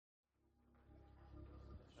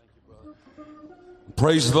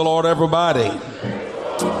Praise the Lord, everybody.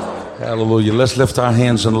 Hallelujah. Let's lift our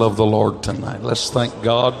hands and love the Lord tonight. Let's thank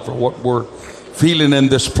God for what we're feeling in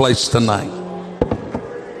this place tonight.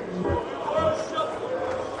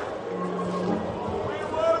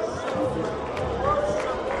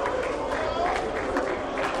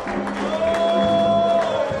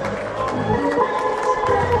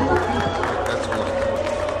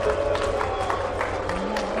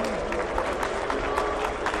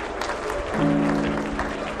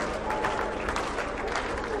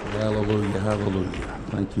 Hallelujah, hallelujah.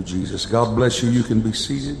 Thank you, Jesus. God bless you. You can be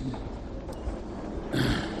seated.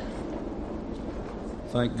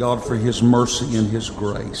 Thank God for His mercy and His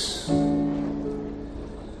grace.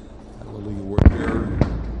 Hallelujah. We're here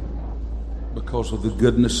because of the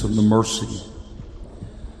goodness and the mercy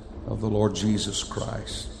of the Lord Jesus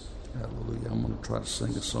Christ. Hallelujah. I'm going to try to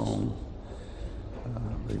sing a song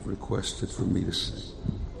they've requested for me to sing.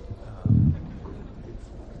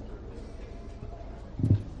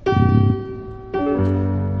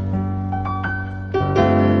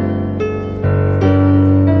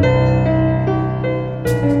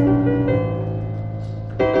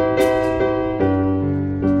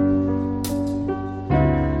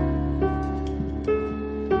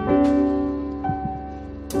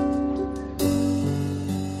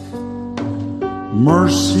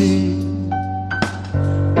 Mercy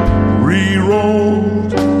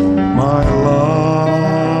rewrote my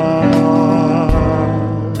life.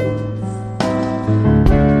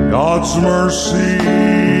 God's mercy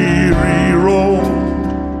rewrote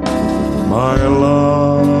my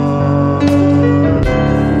life.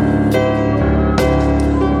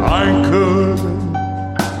 I could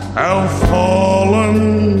have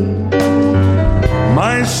fallen,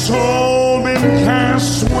 my soul been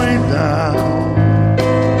cast way down.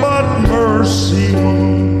 Mercy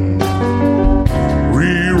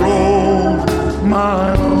rewrote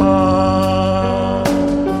my life.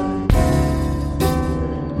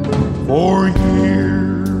 For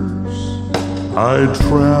years I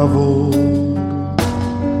traveled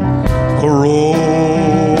a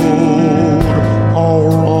road all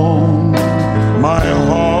wrong. My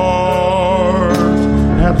heart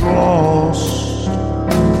had lost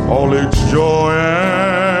all its joy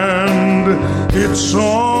and its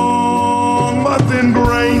song. But then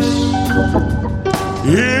grace,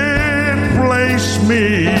 it placed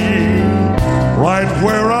me right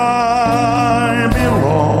where I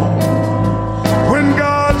belong. When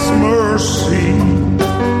God's mercy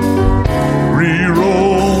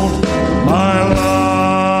rewrote my life.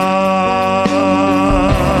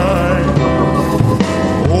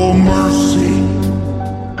 Oh, mercy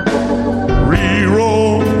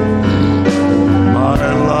rewrote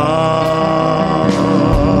my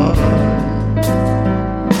life.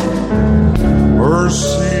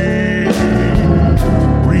 Mercy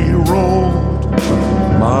rewrote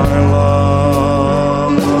my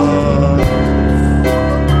life.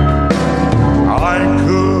 I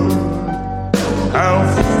could have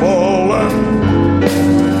fallen,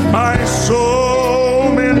 my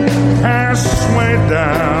soul been cast way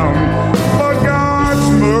down, but God's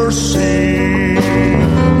mercy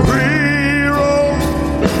rewrote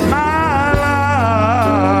my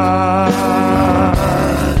life.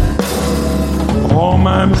 All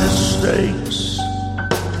my mistakes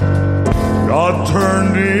God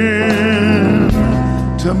turned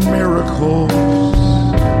into miracles.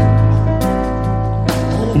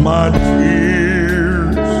 All my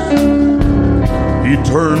tears He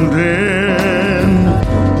turned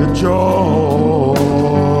into joy.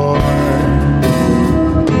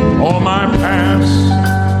 All my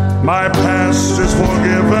past is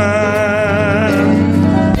forgiven.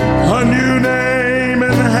 A new name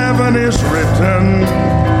in heaven is written.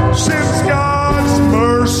 Since God's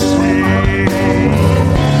mercy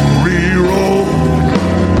rewrote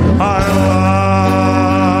my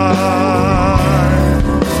life.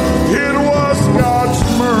 It was God's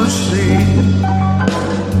mercy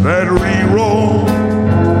that rewrote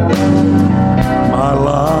my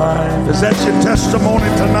life. Is that your testimony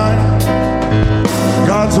tonight?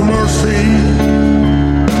 God's mercy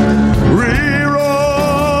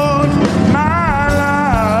rewrote my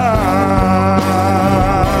life.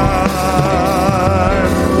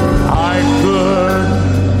 I could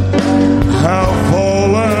have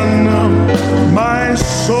fallen, my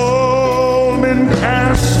soul been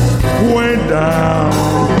cast way down,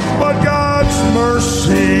 but God's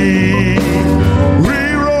mercy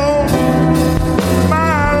rewrote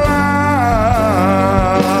my life.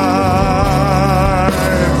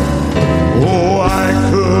 Oh, I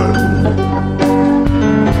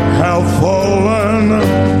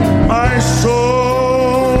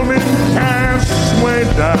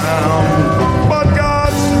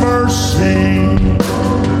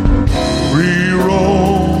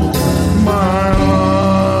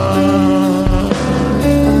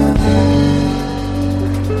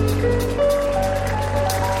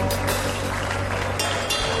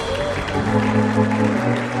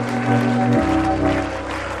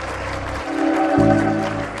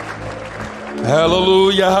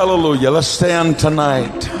Hallelujah, hallelujah. Let's stand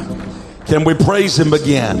tonight. Can we praise him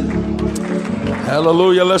again?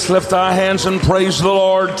 Hallelujah. Let's lift our hands and praise the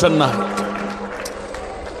Lord tonight.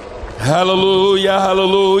 Hallelujah,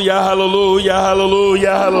 hallelujah, hallelujah,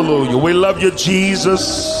 hallelujah, hallelujah. We love you,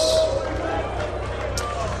 Jesus.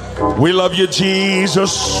 We love you,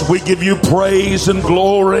 Jesus. We give you praise and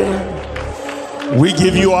glory. We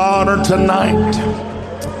give you honor tonight.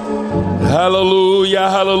 Hallelujah,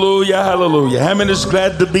 hallelujah, hallelujah. How many is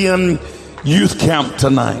glad to be in youth camp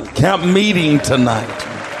tonight? Camp meeting tonight.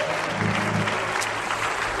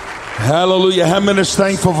 Hallelujah. How many is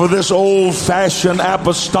thankful for this old-fashioned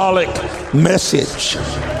apostolic message?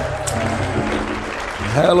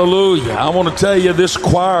 Hallelujah. I want to tell you, this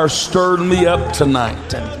choir stirred me up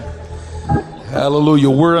tonight. Hallelujah.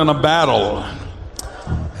 We're in a battle.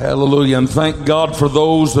 Hallelujah. And thank God for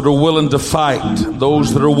those that are willing to fight,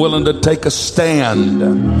 those that are willing to take a stand.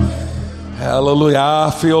 Hallelujah. I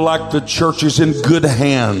feel like the church is in good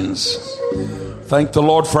hands. Thank the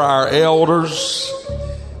Lord for our elders.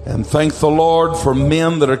 And thank the Lord for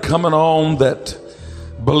men that are coming on that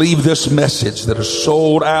believe this message, that are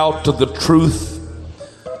sold out to the truth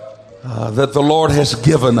that the Lord has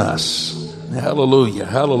given us. Hallelujah,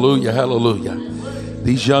 hallelujah, hallelujah.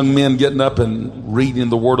 These young men getting up and reading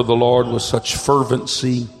the word of the Lord with such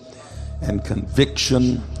fervency and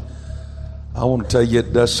conviction, I want to tell you,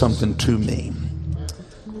 it does something to me.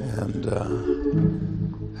 And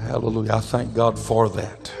hallelujah, I thank God for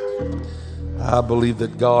that. I believe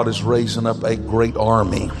that God is raising up a great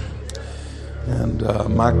army. And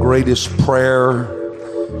my greatest prayer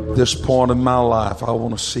at this point in my life, I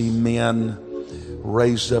want to see men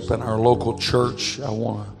raised up in our local church. I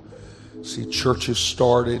want to see churches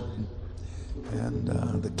started and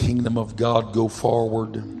the kingdom of God go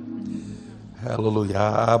forward. Hallelujah.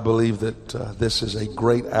 I believe that this is a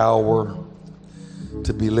great hour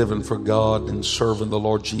to be living for God and serving the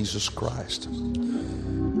Lord Jesus Christ.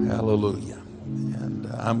 Hallelujah. And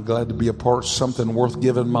I'm glad to be a part of something worth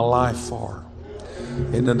giving my life for.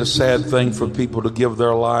 Isn't it a sad thing for people to give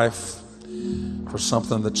their life for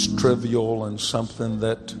something that's trivial and something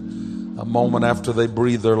that a moment after they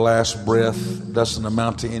breathe their last breath doesn't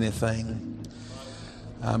amount to anything?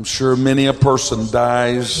 I'm sure many a person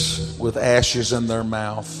dies with ashes in their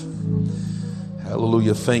mouth.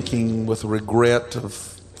 Hallelujah. Thinking with regret of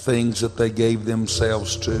things that they gave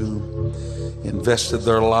themselves to, invested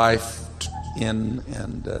their life in,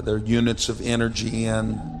 and their units of energy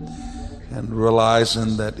in, and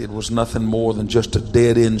realizing that it was nothing more than just a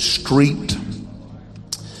dead-end street.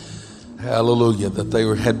 Hallelujah, that they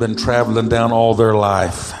had been traveling down all their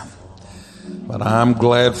life. But I'm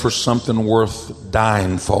glad for something worth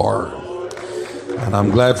dying for. And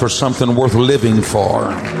I'm glad for something worth living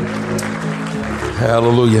for.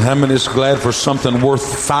 Hallelujah. How many is glad for something worth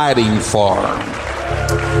fighting for?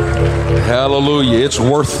 Hallelujah. It's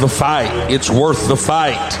worth the fight. It's worth the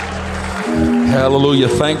fight. Hallelujah.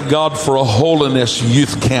 Thank God for a holiness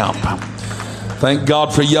youth camp. Thank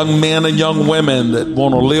God for young men and young women that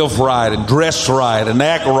want to live right and dress right and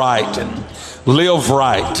act right and live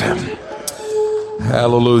right.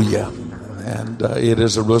 Hallelujah. And it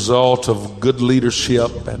is a result of good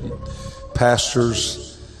leadership and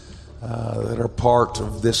pastors that are part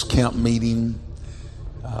of this camp meeting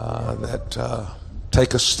that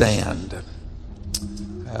take a stand.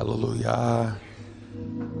 Hallelujah. I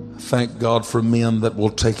thank God for men that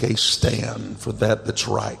will take a stand for that that's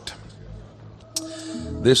right.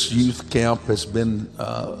 This youth camp has been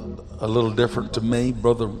a little different to me.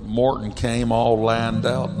 Brother Morton came all lined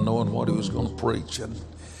out knowing what he was going to preach.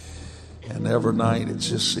 And every night it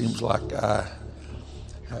just seems like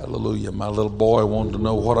hallelujah, my little boy wanted to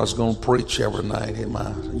know what I was going to preach every night. And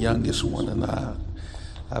my youngest one and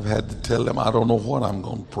I've had to tell him I don't know what I'm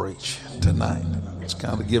going to preach tonight. It's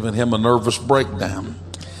kind of giving him a nervous breakdown.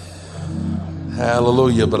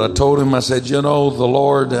 Hallelujah. But I told him, I said, you know, the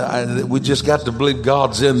Lord, we just got to believe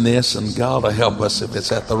God's in this, and God will help us if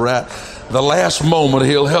it's at the last moment,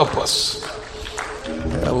 he'll help us.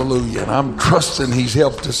 Hallelujah. And I'm trusting he's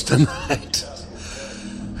helped us tonight.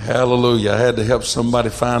 Hallelujah. I had to help somebody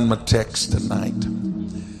find my text tonight.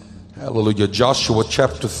 Hallelujah. Joshua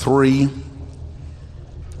chapter 3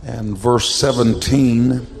 and verse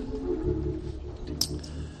 17.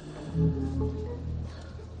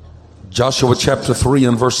 Joshua chapter 3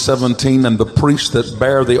 and verse 17, and the priests that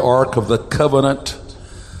bear the ark of the covenant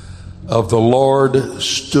of the Lord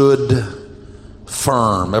stood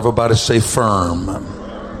firm. Everybody say firm.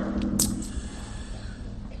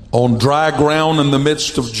 On dry ground in the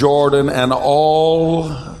midst of Jordan, and all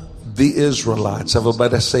the Israelites.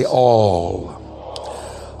 Everybody say all.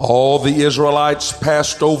 All the Israelites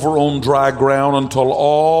passed over on dry ground until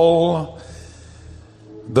all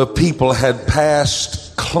the people had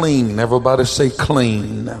passed clean. Everybody say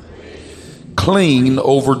clean. Clean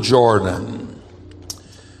over Jordan.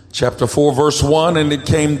 Chapter 4 verse 1, and it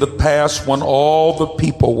came to pass when all the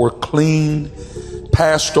people were clean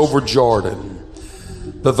passed over Jordan,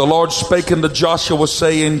 that the Lord spake unto Joshua,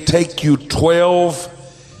 saying, take you 12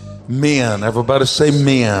 men. Everybody say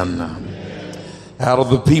men. Out of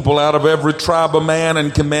the people, out of every tribe of man,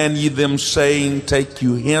 and command ye them, saying, take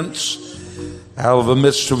you hence out of the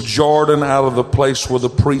midst of Jordan, out of the place where the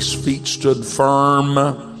priest's feet stood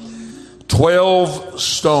firm, 12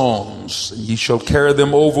 stones. Ye shall carry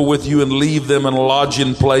them over with you and leave them in a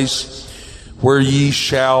lodging place where ye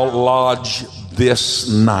shall lodge this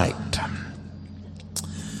night.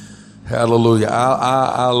 Hallelujah.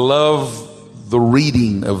 I love the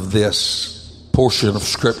reading of this portion of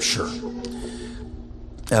Scripture.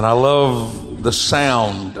 And I love the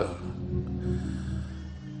sound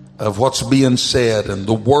of what's being said and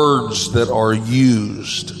the words that are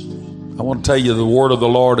used. I want to tell you, the word of the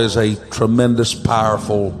Lord is a tremendous,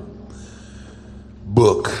 powerful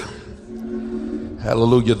book.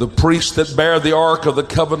 Hallelujah. The priest that bare the ark of the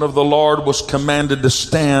covenant of the Lord was commanded to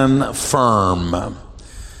stand firm.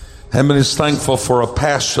 How many is thankful for a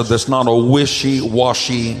pastor that's not a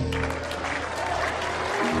wishy-washy,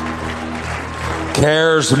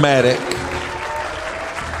 charismatic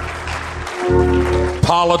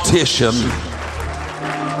politician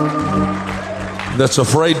that's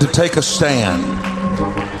afraid to take a stand?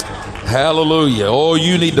 Hallelujah. Oh,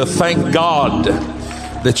 you need to thank God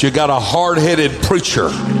that you got a hard-headed preacher.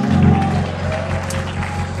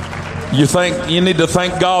 You need to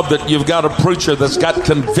thank God that you've got a preacher that's got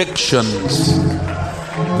convictions,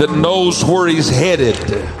 that knows where he's headed,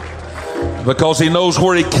 because he knows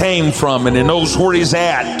where he came from and he knows where he's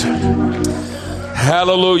at.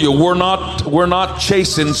 Hallelujah. We're not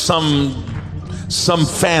chasing some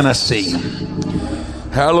fantasy.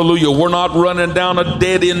 Hallelujah. We're not running down a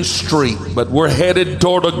dead-end street, but we're headed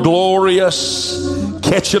toward a glorious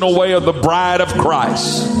catching away of the bride of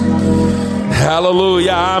Christ.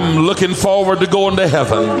 Hallelujah. I'm looking forward to going to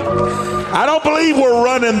heaven. I don't believe we're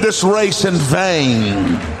running this race in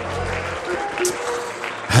vain.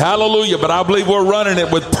 Hallelujah. But I believe we're running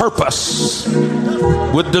it with purpose,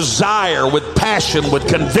 with desire, with passion, with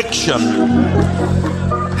conviction.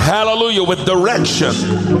 Hallelujah. With direction.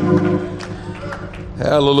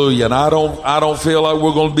 Hallelujah. And I don't feel like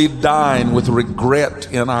we're going to be dying with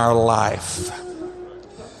regret in our life.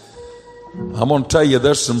 I'm going to tell you,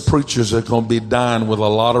 there's some preachers that are going to be dying with a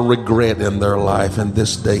lot of regret in their life in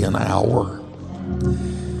this day and hour.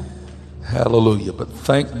 Hallelujah. But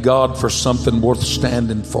thank God for something worth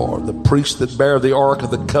standing for. The priest that bare the ark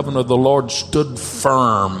of the covenant of the Lord stood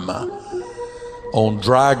firm on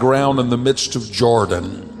dry ground in the midst of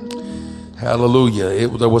Jordan. Hallelujah.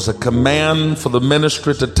 There was a command for the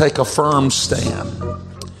ministry to take a firm stand.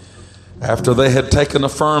 After they had taken a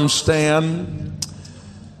firm stand,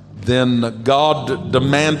 then God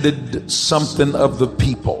demanded something of the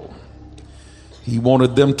people. He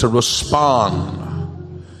wanted them to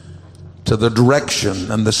respond to the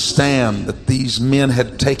direction and the stand that these men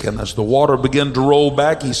had taken. As the water began to roll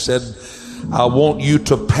back, he said, I want you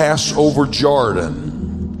to pass over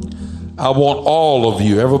Jordan. I want all of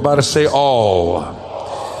you. Everybody say all.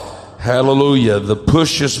 Hallelujah. The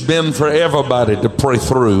push has been for everybody to pray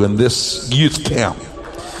through in this youth camp.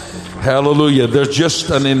 Hallelujah. There's just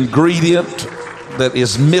an ingredient that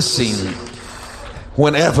is missing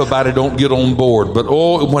when everybody don't get on board. But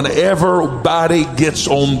when everybody gets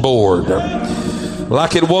on board,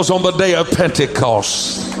 like it was on the day of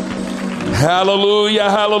Pentecost. Hallelujah,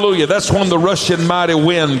 hallelujah. That's when the rushing mighty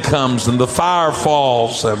wind comes and the fire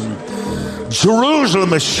falls and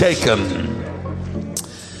Jerusalem is shaken.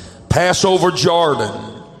 Pass over Jordan.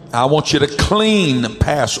 I want you to clean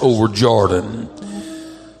pass over Jordan.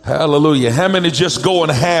 Hallelujah. How many just going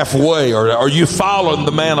halfway, or are you following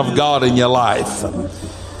the man of God in your life?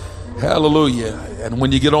 Hallelujah. And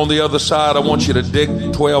when you get on the other side, I want you to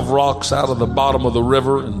dig 12 rocks out of the bottom of the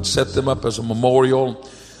river and set them up as a memorial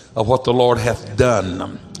of what the Lord hath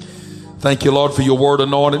done. Thank you, Lord, for your word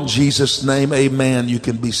anointed. In Jesus' name, amen. You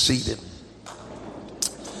can be seated.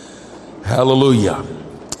 Hallelujah.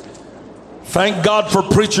 Thank God for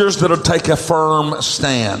preachers that'll take a firm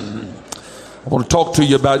stand. I want to talk to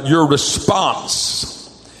you about your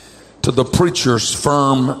response to the preacher's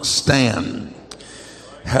firm stand.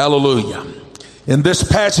 Hallelujah. In this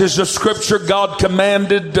passage of Scripture, God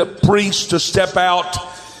commanded the priests to step out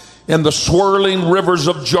in the swirling rivers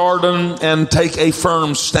of Jordan and take a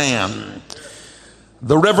firm stand.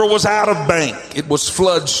 The river was out of bank. It was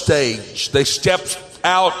flood stage. They stepped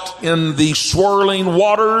out in the swirling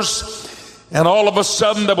waters, and all of a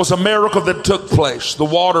sudden there was a miracle that took place. The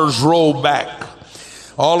waters rolled back.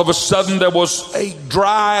 All of a sudden there was a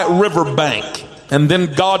dry river bank, and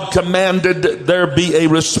then God commanded there be a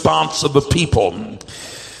response of the people.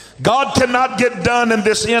 God cannot get done in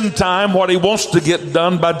this end time what he wants to get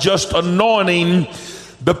done by just anointing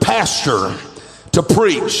the pastor to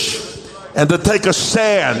preach and to take a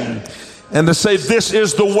stand and to say, this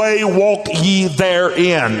is the way, walk ye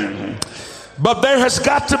therein. But there has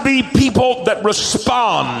got to be people that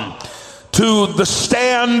respond to the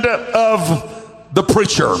stand of the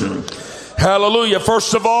preacher. Hallelujah.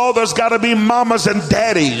 First of all, there's got to be mamas and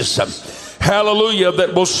daddies, hallelujah,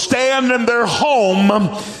 that will stand in their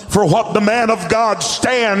home for what the man of God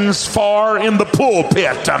stands for in the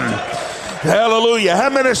pulpit. Hallelujah. How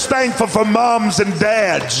many is thankful for moms and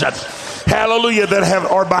dads, hallelujah, that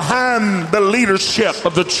are behind the leadership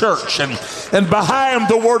of the church and behind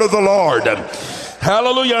the word of the Lord?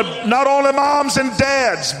 Hallelujah. Not only moms and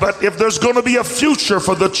dads, but if there's going to be a future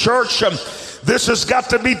for the church, this has got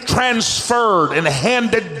to be transferred and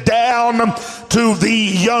handed down to the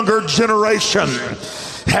younger generation.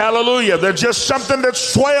 Hallelujah. There's just something that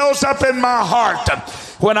swells up in my heart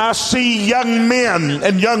when I see young men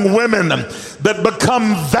and young women that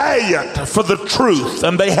become valiant for the truth,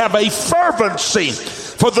 and they have a fervency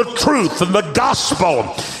for the truth and the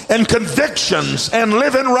gospel and convictions and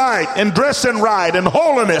living right and dressing right and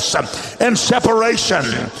holiness and separation.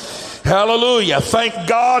 Hallelujah. Thank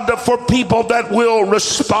God for people that will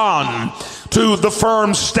respond to the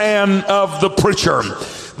firm stand of the preacher.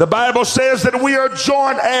 The Bible says that we are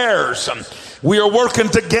joint heirs. We are working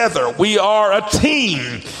together. We are a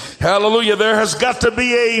team. Hallelujah. There has got to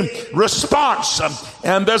be a response,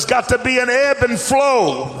 and there's got to be an ebb and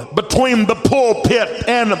flow between the pulpit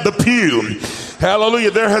and the pew.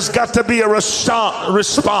 Hallelujah. There has got to be a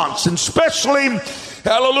response, and especially,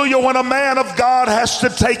 hallelujah, when a man of God has to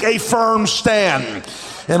take a firm stand.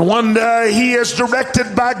 And one day he is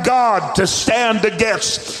directed by God to stand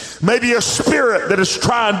against maybe a spirit that is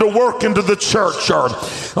trying to work into the church,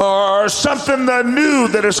 or something new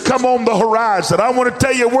that has come on the horizon. I want to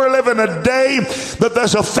tell you, we're living a day that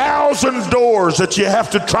there's 1,000 doors that you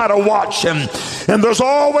have to try to watch, and there's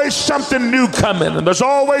always something new coming, and there's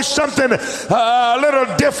always something a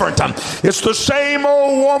little different. It's the same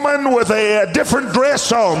old woman with a different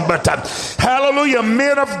dress on, but hallelujah,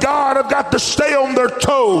 men of God have got to stay on their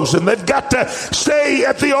toes, and they've got to stay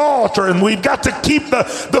at the altar, and we've got to keep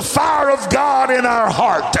the fire of God in our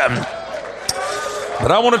heart.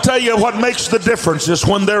 But I want to tell you what makes the difference is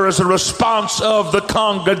when there is a response of the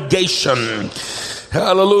congregation.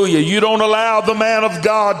 Hallelujah. You don't allow the man of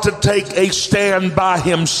God to take a stand by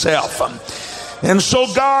himself. And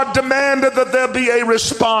so God demanded that there be a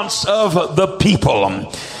response of the people.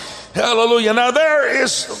 Hallelujah. Now there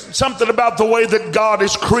is something about the way that God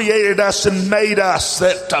has created us and made us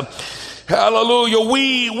that hallelujah,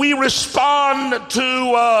 we respond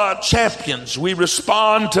to champions. We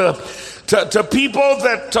respond to people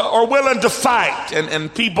that are willing to fight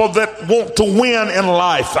and people that want to win in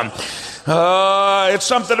life. It's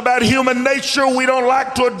something about human nature. We don't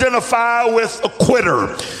like to identify with a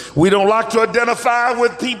quitter. We don't like to identify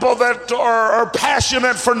with people that are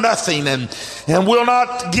passionate for nothing and will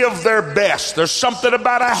not give their best. There's something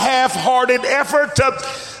about a half-hearted effort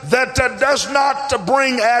that does not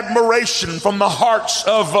bring admiration from the hearts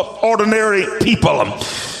of ordinary people.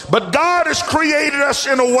 But God has created us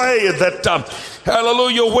in a way that,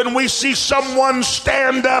 hallelujah, when we see someone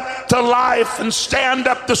stand up to life and stand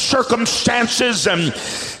up to circumstances,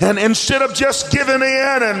 and instead of just giving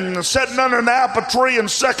in and sitting under an apple tree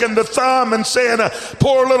and sucking the thumb and saying,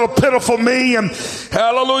 poor little pitiful me, and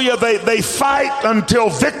hallelujah, they fight until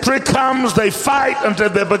victory comes. They fight until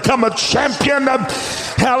they become a champion.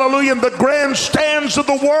 Hallelujah. In the grandstands of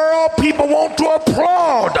the world, people want to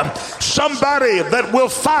applaud somebody that will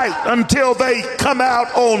fight until they come out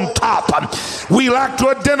on top. We like to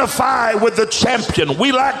identify with the champion.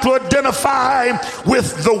 We like to identify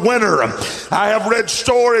with the winner. I have read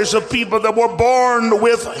stories of people that were born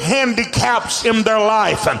with handicaps in their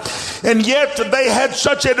life, and yet they had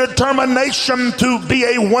such a determination to be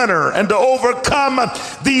a winner and to overcome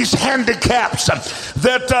these handicaps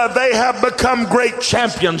that they have become great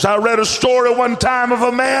champions. I read a story one time of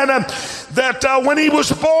a man that when he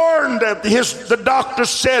was born, the doctor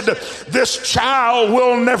said, this child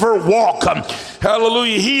will never walk.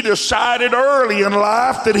 Hallelujah. He decided early in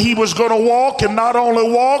life that he was going to walk, and not only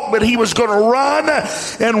walk, but he was going to run,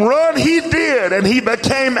 and run he did, and he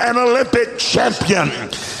became an Olympic champion.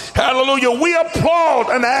 Hallelujah. We applaud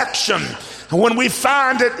an action when we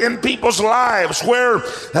find it in people's lives where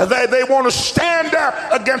they want to stand up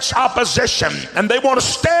against opposition, and they want to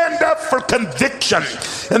stand up for conviction,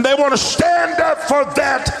 and they want to stand up for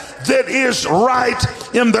that is right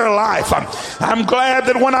in their life. I'm glad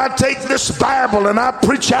that when I take this Bible and I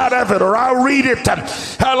preach out of it, or I read it,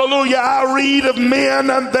 hallelujah, I read of men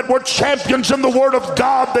that were champions in the Word of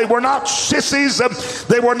God. They were not sissies.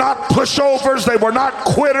 They were not pushovers. They were not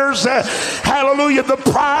quitters. Hallelujah. The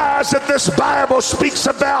prize that this Bible speaks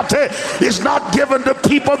about is not given to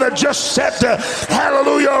people that just sit,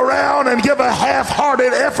 hallelujah, around and give a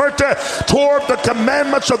half-hearted effort toward the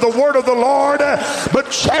commandments of the Word of the Lord,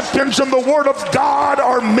 but champions in the Word of God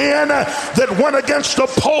are men that went against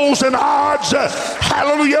opposing odds,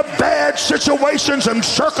 hallelujah, bad situations and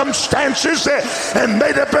circumstances, and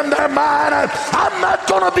made up in their mind, I'm not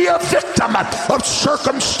going to be a victim of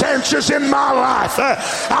circumstances in my life.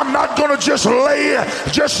 I'm not going to just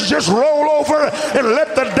roll over and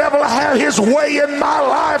let the devil have his way in my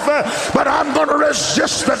life, but I'm going to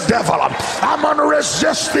resist the devil. I'm going to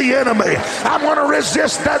resist the enemy. I'm going to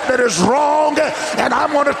resist that is wrong, and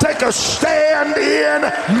I'm going to take a stand in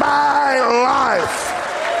my life.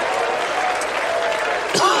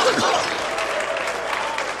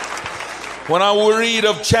 When I read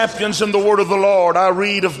of champions in the Word of the Lord, I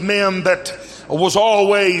read of men that was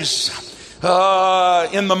always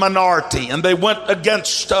in the minority, and they went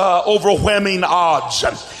against overwhelming odds.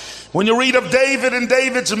 When you read of David and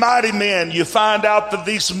David's mighty men, you find out that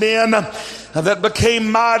these men that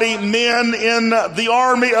became mighty men in the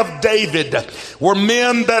army of David were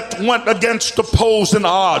men that went against opposing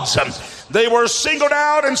odds. They were singled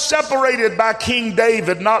out and separated by King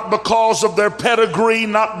David, not because of their pedigree,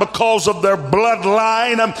 not because of their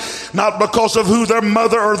bloodline, not because of who their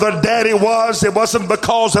mother or their daddy was. It wasn't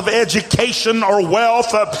because of education or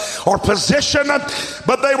wealth or position,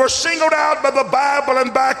 but they were singled out by the Bible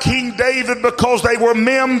and by King David because they were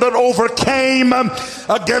men that overcame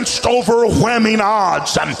against overwhelming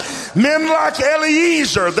odds. Men like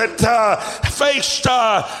Eliezer that faced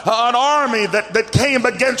an army that came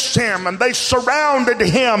against him, and they surrounded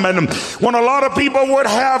him, and when a lot of people would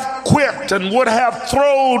have quit and would have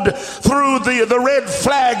thrown through the red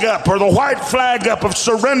flag up or the white flag up of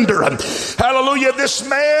surrender, and hallelujah, this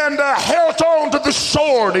man held on to the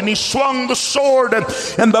sword, and he swung the sword, and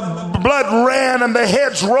the blood ran and the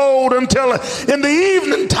heads rolled until in the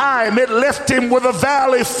evening time it left him with a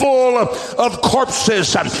valley full of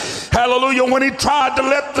corpses. Hallelujah. When he tried to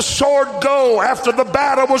let the sword go after the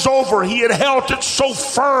battle was over, he had held it so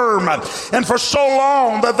firm and for so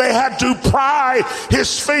long that they had to pry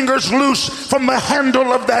his fingers loose from the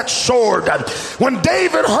handle of that sword. When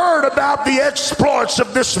David heard about the exploits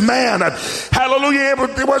of this man, hallelujah,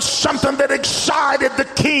 it was something that excited the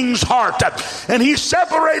king's heart, and he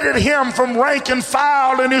separated him from rank and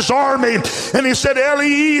file in his army, and he said,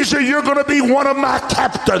 Eliezer, you're going to be one of my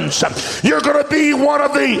captains. You're going to be one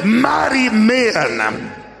of the mighty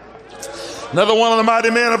men. Another one of the mighty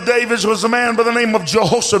men of David's was a man by the name of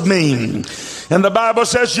Jehoshaphat. And the Bible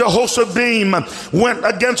says Jehoshaphat went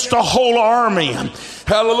against a whole army.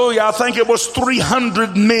 Hallelujah. I think it was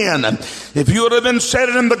 300 men. If you would have been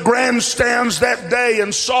sitting in the grandstands that day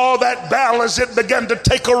and saw that battle as it began to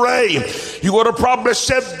take array, you would have probably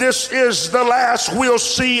said, this is the last we'll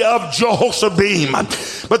see of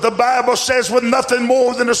Jehoshaphat. But the Bible says with nothing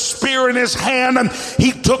more than a spear in his hand,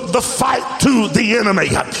 he took the fight to the enemy.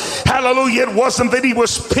 Hallelujah. It wasn't that he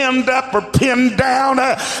was pinned up or pinned down,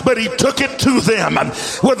 but he took it to them.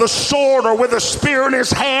 With a sword or with a spear in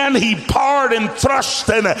his hand, he parred and thrust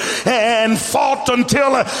and fought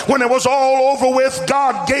until when it was all over with,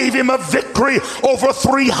 God gave him a victory over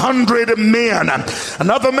 300 men.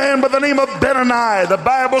 Another man by the name of Benaniah, the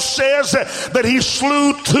Bible says that he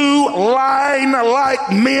slew 2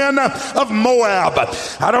 lion-like men of Moab.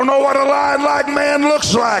 I don't know what a lion-like man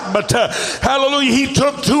looks like, but hallelujah, he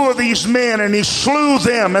took 2 of these men and he slew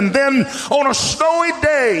them. And then on a snowy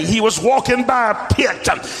day, he was walking by a pit,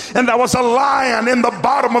 and there was a lion in the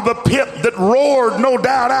bottom of the pit that roared, no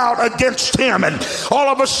doubt, out against him. And all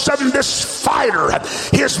of a sudden, this fighter,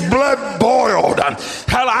 his blood boiled.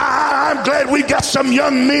 I'm glad we got some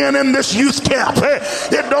young men in this youth camp.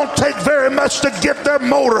 It don't take very much to get their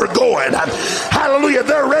motor going. Hallelujah.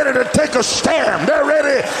 They're ready to take a stand. They're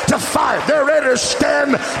ready to fight. They're ready to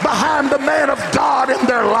stand behind the man of God in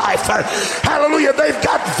their life. Hallelujah. They've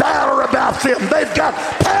got valor about them. They've got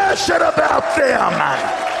passion about them.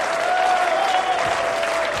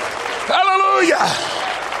 Hallelujah.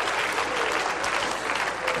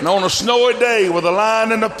 And on a snowy day with a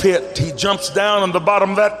lion in a pit, he jumps down in the bottom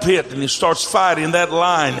of that pit and he starts fighting that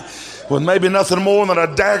lion with maybe nothing more than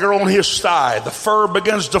a dagger on his thigh. The fur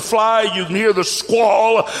begins to fly. You can hear the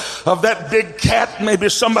squall of that big cat. Maybe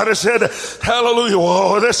somebody said, hallelujah,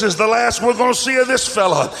 whoa, this is the last we're going to see of this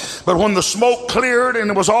fella. But when the smoke cleared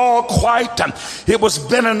and it was all quiet, it was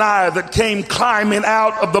Benaniah that came climbing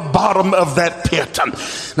out of the bottom of that pit.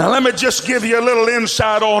 Now let me just give you a little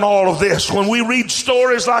insight on all of this. When we read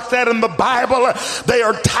stories like that in the Bible, they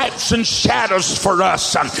are types and shadows for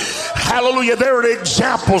us. Hallelujah, they are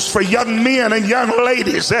examples for young men and young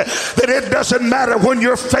ladies that it doesn't matter when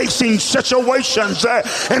you're facing situations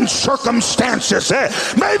and circumstances,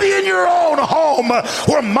 maybe in your own home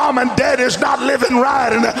where mom and dad is not living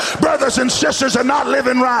right and brothers and sisters are not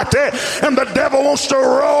living right, and the devil wants to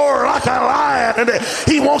roar like a lion and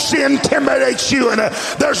he wants to intimidate you, and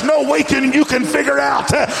there's no way you can figure out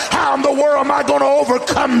how in the world am I going to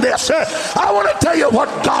overcome this. I want to tell you what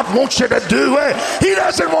God wants you to do. He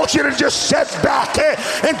doesn't want you to just sit back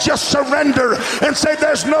and just surrender and say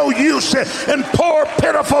there's no use in poor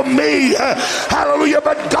pitiful me. Hallelujah.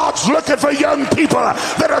 But God's looking for young people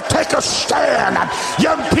that'll take a stand,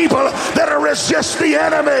 young people that'll resist the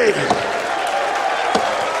enemy.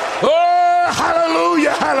 Oh,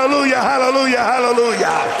 hallelujah, hallelujah, hallelujah,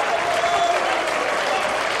 hallelujah.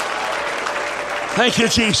 Thank you,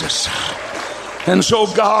 Jesus. And so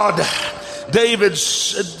David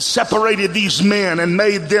separated these men and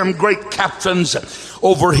made them great captains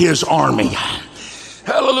over his army.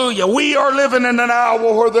 Hallelujah. We are living in an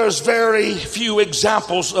hour where there's very few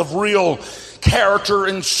examples of real character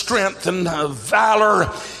and strength and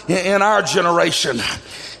valor in our generation.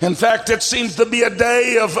 In fact, it seems to be a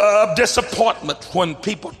day of disappointment when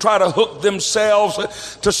people try to hook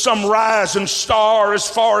themselves to some rising star as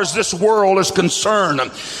far as this world is concerned.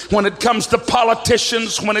 When it comes to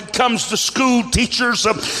politicians, when it comes to school teachers,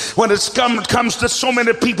 when it comes to so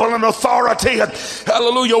many people in authority,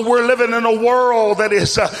 hallelujah, we're living in a world that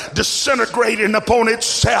is disintegrating upon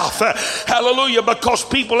itself. Hallelujah, because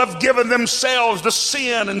people have given themselves to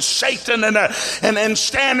sin and Satan and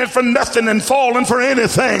standing for nothing and falling for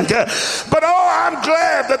anything. But I'm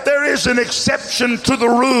glad that there is an exception to the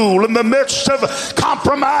rule in the midst of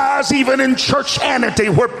compromise, even in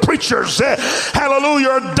churchianity, where preachers, hallelujah,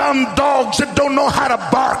 are dumb dogs that don't know how to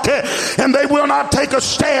bark, and they will not take a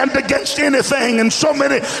stand against anything in so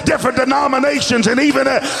many different denominations, and even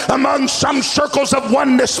among some circles of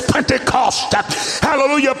oneness Pentecost.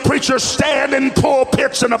 Hallelujah, preachers stand in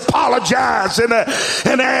pulpits and apologize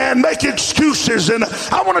and make excuses. And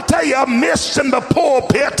I want to tell you, a mist in the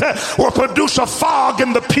pulpit will produce a fog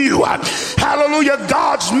in the pew. Hallelujah.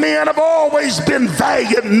 God's men have always been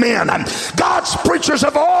valiant men. God's preachers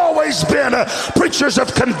have always been preachers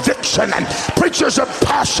of conviction and preachers of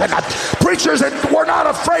passion, preachers that were not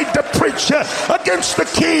afraid to preach against the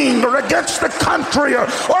king or against the country or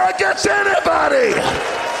against anybody.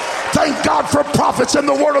 Thank God for prophets in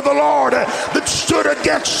the word of the Lord that stood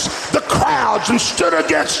against the crowds and stood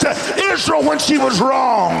against Israel when she was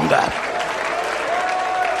wronged.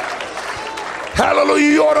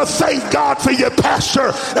 Hallelujah. You ought to thank God for your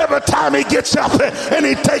pastor every time he gets up and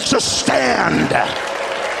he takes a stand.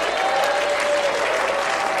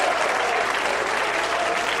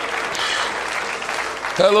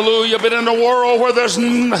 Hallelujah. But in a world where there's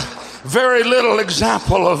very little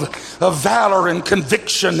example of valor and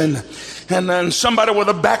conviction and somebody with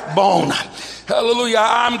a backbone, hallelujah,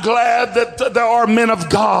 I'm glad that there are men of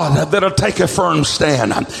God that'll take a firm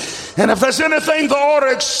stand. And if there's anything that ought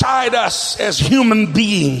to excite us as human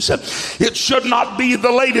beings, it should not be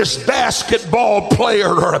the latest basketball player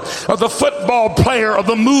or the football player or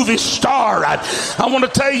the movie star. I want to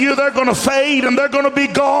tell you, they're going to fade and they're going to be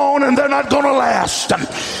gone and they're not going to last.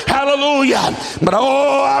 Hallelujah. But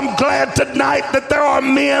I'm glad tonight that there are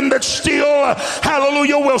men that still,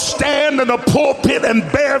 hallelujah, will stand in the pulpit and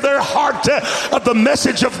bear their heart of the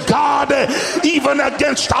message of God, even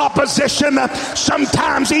against opposition,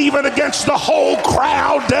 sometimes even against the whole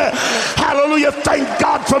crowd. Hallelujah. Thank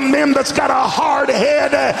God for men that's got a hard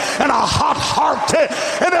head and a hot heart.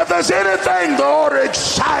 And if there's anything that ought to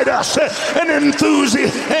excite us and enthuse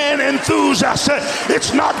us,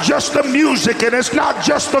 it's not just the music and it's not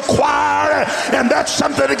just the choir, and that's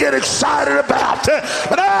something to get excited about.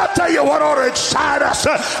 But I'll tell you what ought to excite us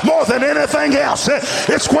more than anything else.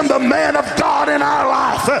 It's when the man of God in our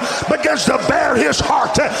life begins to bear his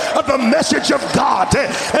heart of the message of God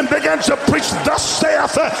and begin to preach, thus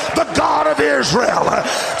saith the God of Israel.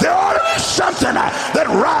 There ought to be something that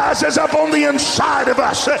rises up on the inside of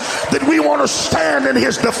us that we want to stand in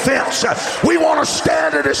his defense. We want to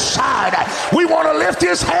stand at his side. We want to lift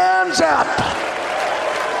his hands up.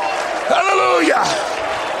 Hallelujah.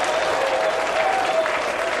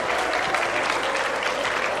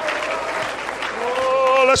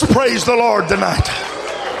 Oh, let's praise the Lord tonight.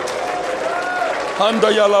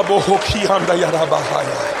 Hallelujah.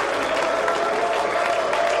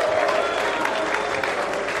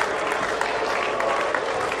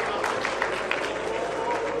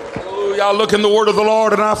 I look in the word of the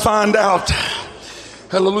Lord and I find out,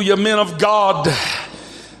 hallelujah, men of God,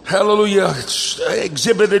 hallelujah,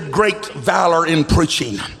 exhibited great valor in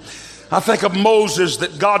preaching. I think of Moses,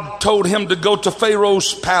 that God told him to go to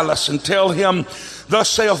Pharaoh's palace and tell him, thus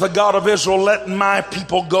saith the God of Israel, let my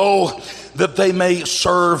people go that they may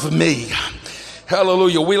serve me.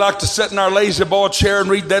 Hallelujah. We like to sit in our lazy boy chair and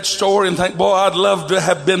read that story and think, boy, I'd love to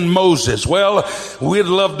have been Moses. Well, we'd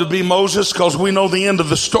love to be Moses because we know the end of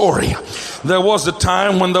the story. There was a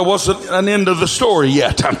time when there wasn't an end of the story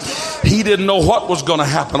yet. He didn't know what was going to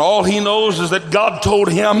happen. All he knows is that God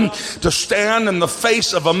told him to stand in the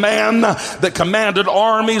face of a man that commanded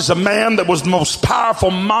armies, a man that was the most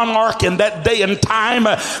powerful monarch in that day and time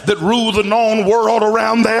that ruled the known world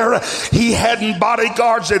around there. He hadn't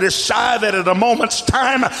bodyguards at his side that at a moment's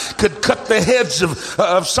time could cut the heads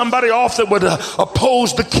of somebody off that would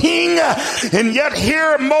oppose the king. And yet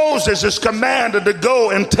here Moses is commanded to go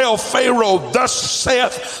and tell Pharaoh, thus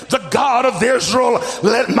saith the God of Israel,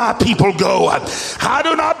 let my people go. I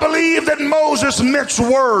do not believe that Moses minced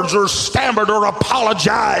words or stammered or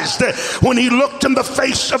apologized when he looked in the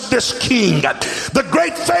face of this king, the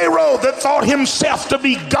great Pharaoh that thought himself to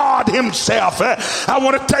be God himself. I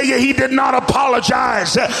want to tell you, he did not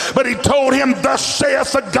apologize, but he told him, thus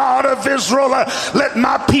saith the God of Israel, let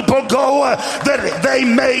my people go that they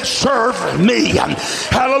may serve me.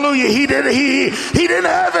 Hallelujah. He didn't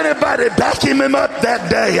have anybody backing him up that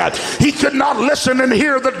day. He could not listen and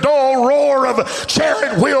hear the dull roar of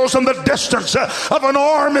chariot wheels in the distance of an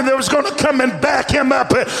army that was going to come and back him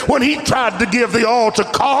up when he tried to give the altar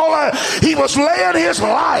call. He was laying his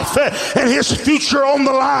life and his future on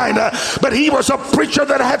the line, but he was a preacher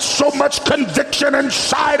that had so much conviction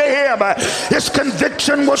inside of him. His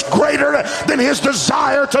conviction was greater than his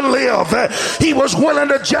desire to live. He was willing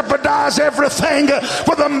to jeopardize everything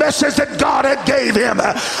for the message that God had gave him.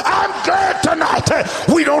 I'm glad tonight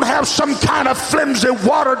we don't have some kind of flimsy,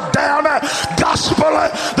 watered down gospel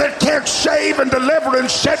that can't save and deliver and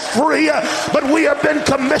set free, but we have been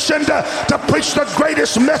commissioned to preach the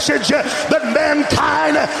greatest message that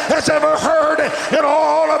mankind has ever heard in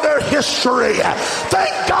all of their history.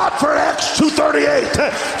 Thank God for Acts 2:38.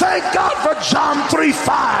 Thank God for John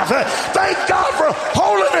 3:5. Thank God for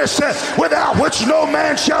holiness, without which no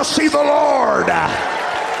man shall see the Lord.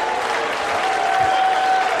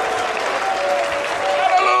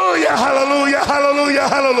 Hallelujah, hallelujah, hallelujah,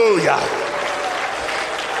 hallelujah.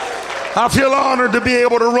 I feel honored to be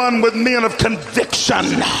able to run with men of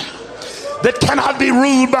conviction that cannot be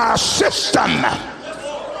ruled by a system.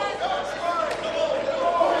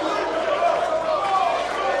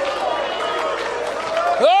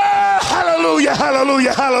 Oh, hallelujah,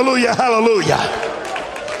 hallelujah, hallelujah, hallelujah.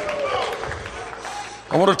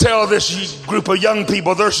 I want to tell this group of young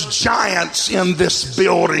people, there's giants in this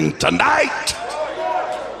building tonight.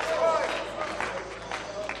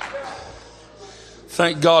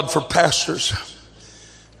 Thank God for pastors,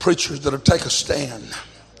 preachers that'll take a stand.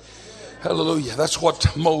 Hallelujah. That's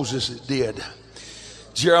what Moses did.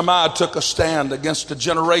 Jeremiah took a stand against a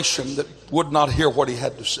generation that would not hear what he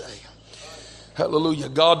had to say. Hallelujah.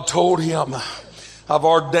 God told him, I've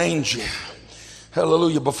ordained you.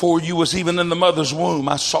 Hallelujah. Before you was even in the mother's womb,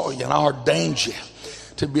 I saw you and I ordained you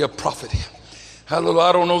to be a prophet. Hallelujah.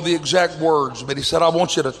 I don't know the exact words, but he said, I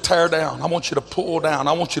want you to tear down. I want you to pull down.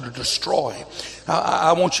 I want you to destroy.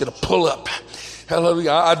 I want you to pull up.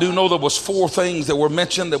 Hallelujah. I do know there was 4 things that were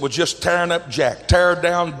mentioned that were just tearing up Jack. Tear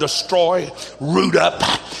down, destroy, root up.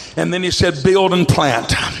 And then he said, build and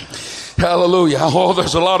plant. Hallelujah. Oh,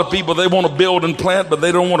 there's a lot of people, they want to build and plant, but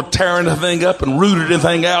they don't want to tear anything up and root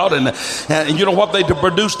anything out. And you know what they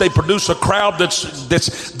produce? They produce a crowd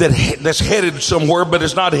that's headed somewhere, but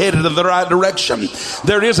it's not headed in the right direction.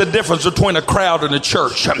 There is a difference between a crowd and a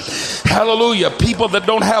church. Hallelujah. People that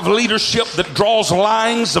don't have leadership, that draws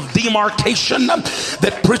lines of demarcation,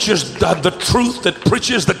 that preaches the truth, that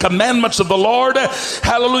preaches the commandments of the Lord.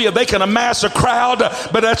 Hallelujah. They can amass a crowd,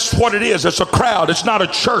 but that's what it is. It's a crowd. It's not a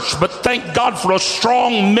church. But thank God for a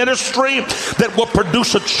strong ministry that will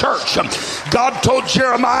produce a church. God told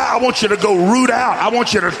Jeremiah, I want you to go root out. I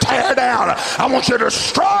want you to tear down. I want you to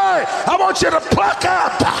destroy. I want you to pluck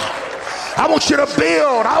up. I want you to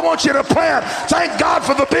build. I want you to plant. Thank God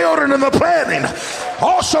for the building and the planting.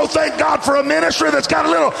 Also thank God for a ministry that's got a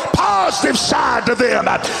little positive side to them.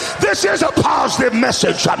 This is a positive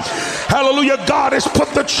message. Hallelujah. God has put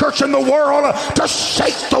the church in the world to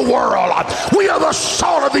shake the world. We are the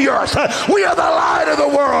salt of the earth. We are the light of the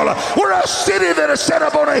world. We're a city that is set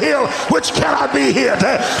up on a hill which cannot be hid.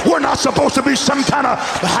 We're not supposed to be some kind of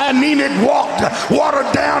anemic,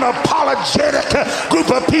 watered down, apologetic group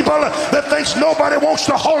of people that thinks nobody wants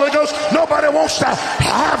the Holy Ghost, nobody wants to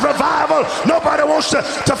have revival, nobody wants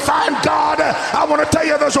to find God. I want to tell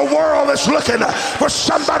you, there's a world that's looking for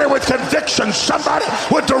somebody with conviction, somebody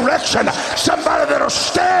with direction, somebody that'll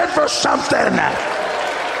stand for something.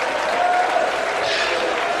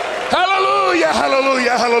 Hallelujah,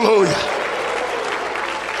 hallelujah, hallelujah.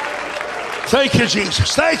 Thank you,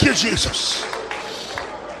 Jesus. Thank you, Jesus.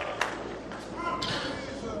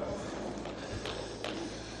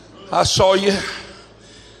 I saw you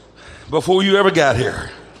before you ever got here,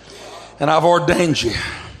 and I've ordained you.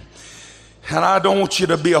 And I don't want you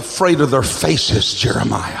to be afraid of their faces,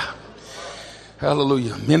 Jeremiah.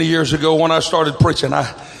 Hallelujah. Many years ago when I started preaching,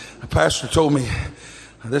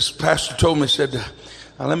 this pastor told me, said,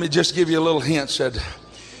 let me just give you a little hint, said,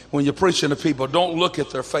 when you're preaching to people, don't look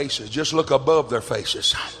at their faces, just look above their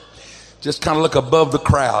faces. Just kind of look above the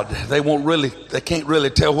crowd. They can't really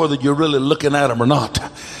tell whether you're really looking at them or not.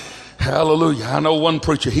 Hallelujah. I know one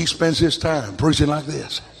preacher, he spends his time preaching like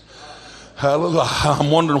this. Hallelujah. I'm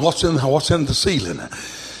wondering what's in the ceiling.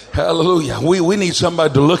 Hallelujah. We need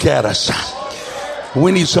somebody to look at us.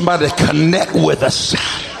 We need somebody to connect with us.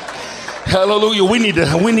 Hallelujah. We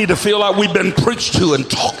need to feel like we've been preached to and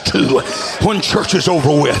talked to when church is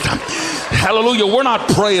over with. Hallelujah. We're not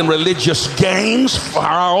playing religious games for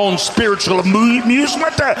our own spiritual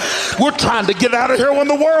amusement. We're trying to get out of here when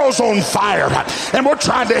the world's on fire. And we're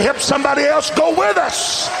trying to help somebody else go with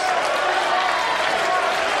us.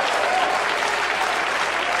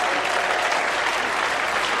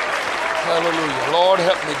 Hallelujah. Lord,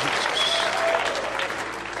 help me, Jesus.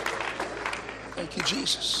 Thank you,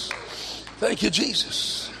 Jesus. Thank you,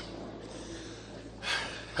 Jesus.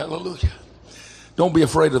 Hallelujah. Don't be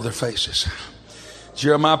afraid of their faces.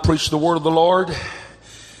 Jeremiah preached the word of the Lord.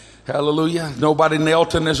 Hallelujah. Nobody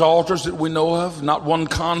knelt in his altars that we know of. Not one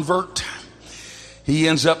convert. He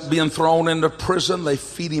ends up being thrown into prison. They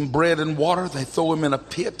feed him bread and water. They throw him in a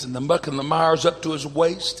pit, and the muck and the mire's up to his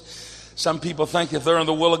waist. Some people think if they're in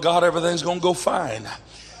the will of God, everything's going to go fine.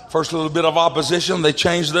 First little bit of opposition, they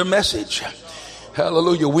change their message.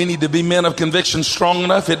 Hallelujah. We need to be men of conviction strong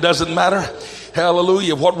enough. It doesn't matter.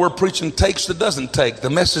 Hallelujah. What we're preaching takes or doesn't take. The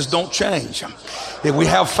message don't change. If we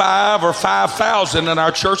have 5 or 5,000 in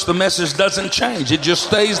our church, the message doesn't change. It just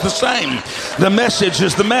stays the same. The message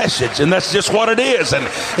is the message, and that's just what it is. And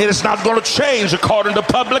it's not going to change according to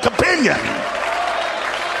public opinion.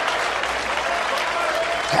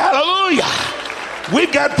 Hallelujah.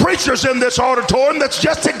 We've got preachers in this auditorium that's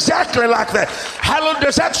just exactly like that. Hallelujah.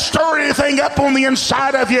 Does that stir anything up on the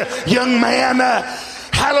inside of you, young man?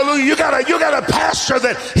 Hallelujah. You got a pastor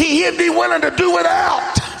that he'd be willing to do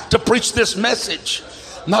without to preach this message.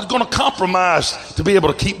 I'm not going to compromise to be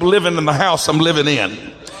able to keep living in the house I'm living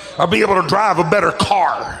in, or be able to drive a better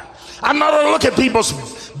car. I'm not going to look at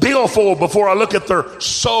people's billfold before I look at their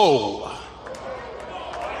soul.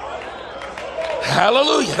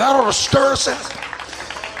 Hallelujah. That ought to stir us up.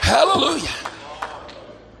 Hallelujah.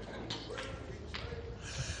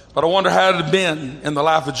 But I wonder how it had been in the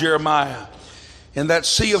life of Jeremiah in that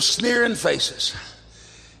sea of sneering faces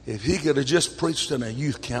if he could have just preached in a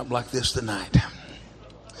youth camp like this tonight.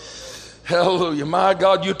 Hallelujah. My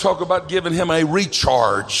God, you talk about giving him a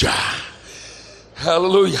recharge.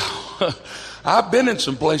 Hallelujah. I've been in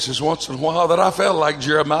some places once in a while that I felt like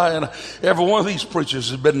Jeremiah, and every one of these preachers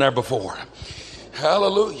has been there before.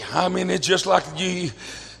 Hallelujah. I mean, it's just like you,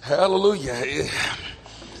 hallelujah.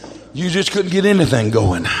 You just couldn't get anything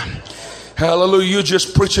going. Hallelujah. You're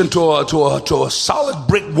just preaching to a solid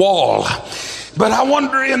brick wall. But I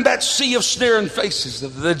wonder, in that sea of sneering faces, that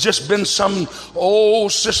there had just been some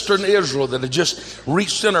old sister in Israel that had just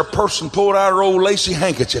reached in her purse and pulled out her old lacy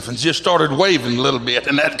handkerchief and just started waving a little bit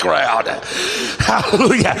in that crowd.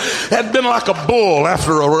 Hallelujah. Had been like a bull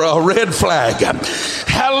after a red flag.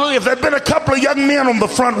 Hallelujah. If there'd been a couple of young men on the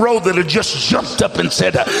front row that had just jumped up and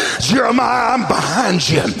said, Jeremiah, I'm behind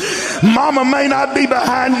you. Mama may not be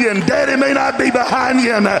behind you, and Daddy may not be behind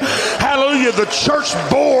you. And, hallelujah. The church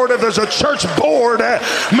board, if there's a church board board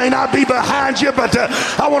may not be behind you, but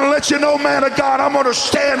I want to let you know, man of God, I'm going to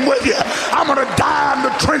stand with you. I'm going to die in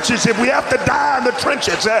the trenches if we have to die in the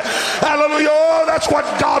trenches. Hallelujah. Oh, that's what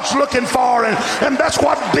God's looking for, and that's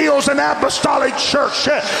what builds an apostolic church.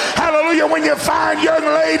 Hallelujah. When you find young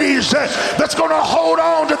ladies that's going to hold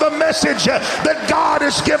on to the message that God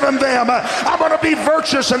has given them, I'm going to be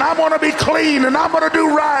virtuous, and I'm going to be clean, and I'm going to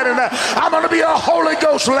do right, and I'm going to be a Holy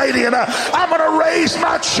Ghost lady, and I'm going to raise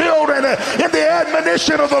my children in the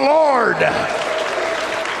admonition of the Lord.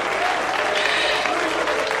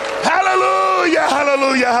 Hallelujah,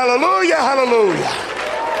 hallelujah, hallelujah, hallelujah.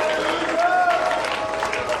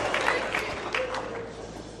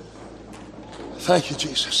 Thank you,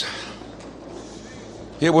 Jesus.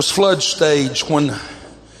 It was flood stage when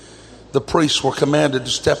the priests were commanded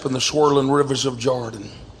to step in the swirling rivers of Jordan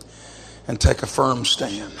and take a firm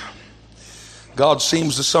stand. God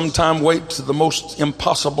seems to sometimes wait to the most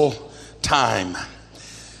impossible time,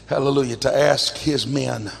 hallelujah, to ask his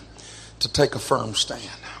men to take a firm stand.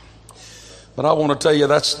 But I want to tell you,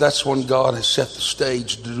 that's when God has set the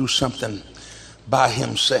stage to do something by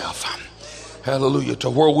himself. Hallelujah. To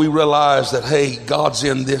where we realize that, hey, God's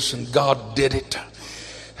in this and God did it.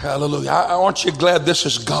 Hallelujah. Aren't you glad this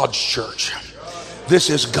is God's church? This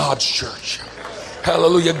is God's church.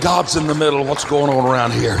 Hallelujah. God's in the middle of what's going on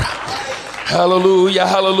around here. Hallelujah,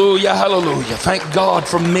 hallelujah, hallelujah. Thank God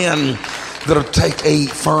for men that'll take a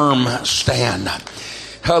firm stand.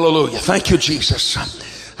 Hallelujah. Thank you, Jesus.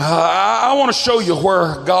 I want to show you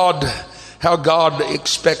how God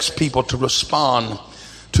expects people to respond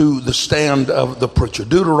to the stand of the preacher.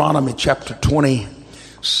 Deuteronomy chapter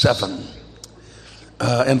 27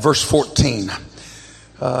 and verse 14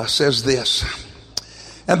 says this.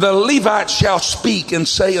 And the Levites shall speak and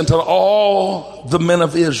say unto all the men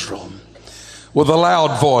of Israel with a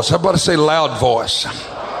loud voice. How about I say loud voice?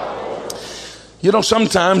 You know,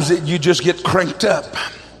 sometimes you just get cranked up.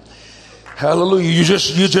 Hallelujah. You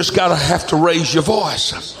just gotta have to raise your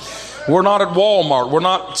voice. We're not at Walmart. We're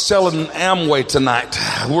not selling Amway tonight.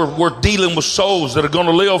 We're dealing with souls that are going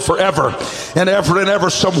to live forever and ever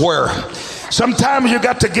somewhere. Sometimes you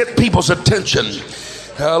got to get people's attention.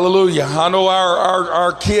 Hallelujah. I know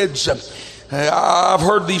our kids. I've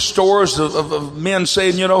heard these stories of men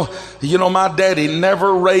saying, you know, my daddy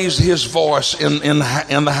never raised his voice in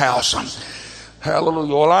the house.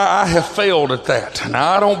 Hallelujah. Well, I have failed at that.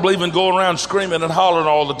 Now, I don't believe in going around screaming and hollering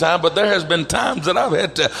all the time, but there has been times that I've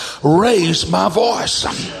had to raise my voice.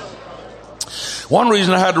 One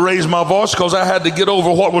reason I had to raise my voice because I had to get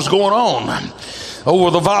over what was going on, over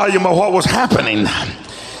the volume of what was happening.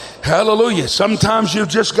 Hallelujah. Sometimes you've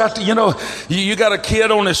just got to, you got a kid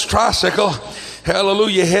on his tricycle,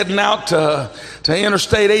 hallelujah, heading out to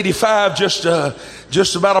Interstate 85,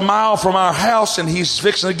 just about a mile from our house, and he's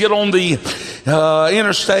fixing to get on the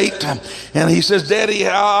interstate, and he says, Daddy,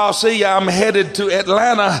 I'll see you. I'm headed to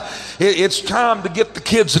Atlanta. It's time to get the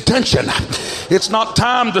kids' attention. It's not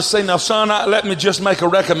time to say, now, son, let me just make a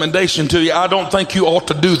recommendation to you. I don't think you ought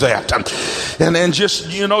to do that. And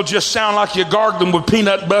just sound like you're gargling with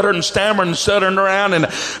peanut butter and stammering and stuttering around, and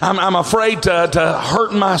I'm afraid to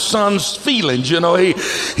hurt my son's feelings.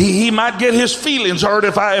 He might get his feelings hurt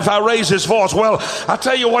if I raise his voice. Well, I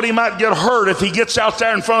tell you what, he might get hurt if he gets out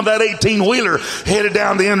there in front of that 18-wheeler headed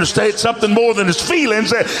down the interstate. Something more than his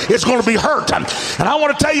feelings, it's going to be hurt. And I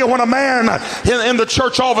want to tell you, when a man in the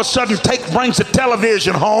church all of a sudden brings a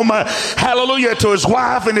television home, hallelujah, to his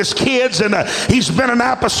wife and his kids, and he's been an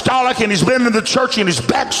apostolic and he's been in the church and he's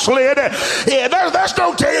backslid. There's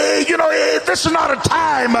no, this is not a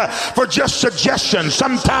time for just suggestions.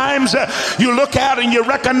 Sometimes you look out and you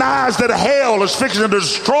recognize that hell is fixing to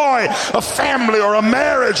destroy a family or a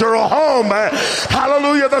marriage or a home.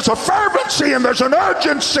 Hallelujah. There's a fervency and there's an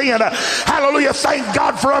urgency, and hallelujah, thank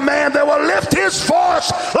God for a man that will lift his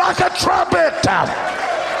voice like a trumpet.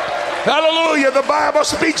 Hallelujah. The Bible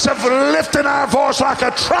speaks of lifting our voice like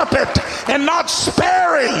a trumpet and not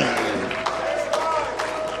sparing.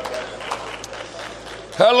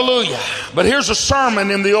 Hallelujah. But here's a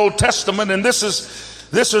sermon in the Old Testament, and this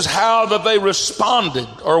is how that they responded,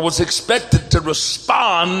 or was expected to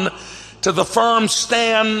respond to the firm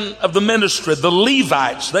stand of the ministry. The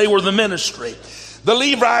Levites, they were the ministry. The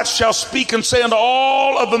Levites shall speak and say unto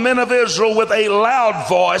all of the men of Israel with a loud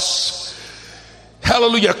voice,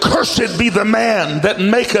 hallelujah, cursed be the man that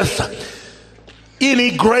maketh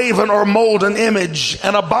any graven or molten image,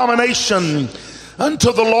 an abomination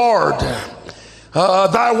unto the Lord.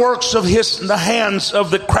 Thy works of the hands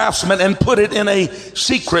of the craftsman, and put it in a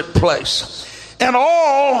secret place. And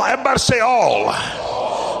all, everybody say all.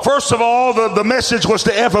 First of all, the message was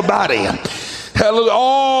to everybody. Hallelujah.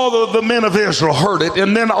 All the men of Israel heard it.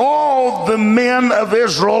 And then all the men of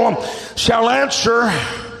Israel shall answer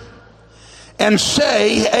and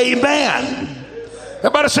say, amen.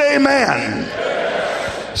 Everybody say amen.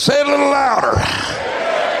 Say it a little louder.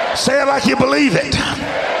 Say it like you believe it.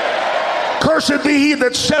 Cursed be he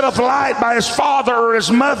that setteth light by his father or his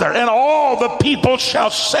mother, and all the people shall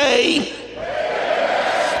say,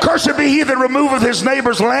 cursed be he that removeth his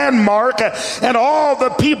neighbor's landmark, and all the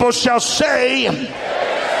people shall say,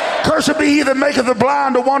 cursed be he that maketh the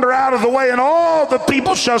blind to wander out of the way, and all the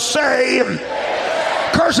people shall say,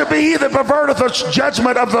 cursed be he that perverteth the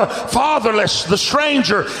judgment of the fatherless, the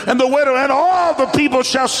stranger, and the widow, and all the people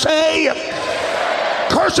shall say,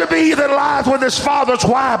 cursed be he that lieth with his father's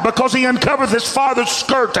wife, because he uncovereth his father's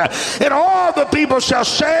skirt, and all the people shall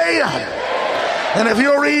say. And if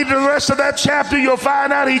you'll read the rest of that chapter, you'll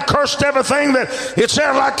find out he cursed everything that it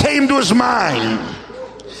sounded like came to his mind.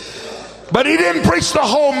 But he didn't preach the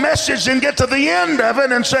whole message and get to the end of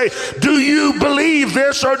it and say, do you believe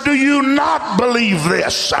this or do you not believe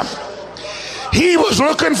this? He was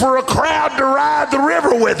looking for a crowd to ride the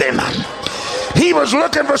river with him. He was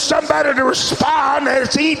looking for somebody to respond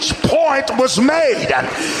as each point was made.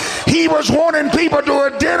 He was wanting people to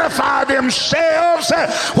identify themselves,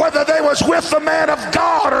 whether they was with the man of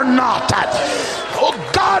God or not.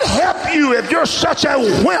 Oh, God help you if you're such a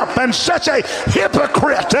wimp and such a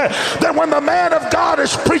hypocrite that when the man of God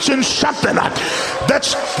is preaching something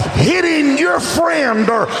that's hitting your friend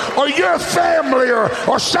or your family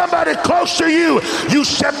or somebody close to you, you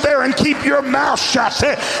sit there and keep your mouth shut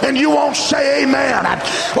and you won't say amen.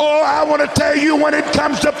 Oh, I want to tell you, when it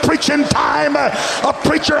comes to preaching time, a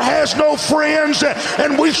preacher has no friends,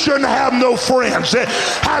 and we shouldn't have no friends.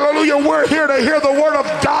 Hallelujah. We're here to hear the word of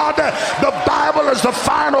God. The Bible is the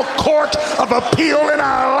final court of appeal in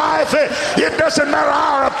our life. It doesn't matter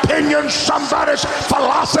our opinion, somebody's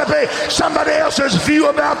philosophy, somebody else's view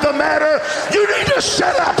about the matter. You need to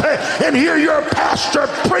sit up and hear your pastor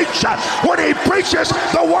preach when he preaches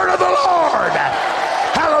the word of the Lord.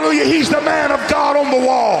 Hallelujah. He's the man of God on the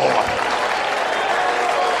wall.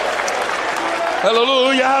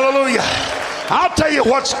 Hallelujah. Hallelujah. I'll tell you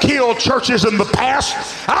what's killed churches in the past.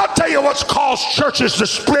 I'll tell you what's caused churches to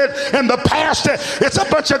split in the past. It's a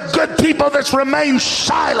bunch of good people that's remained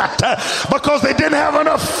silent because they didn't have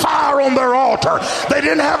enough fire on their altar. They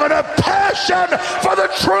didn't have enough passion for the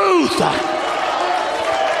truth.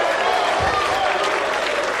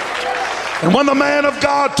 And when the man of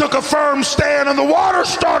God took a firm stand and the water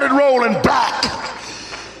started rolling back,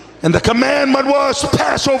 and the commandment was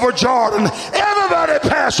pass over Jordan. Everybody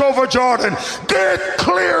pass over Jordan. Get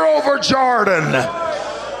clear over Jordan.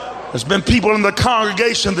 There's been people in the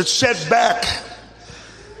congregation that sat back,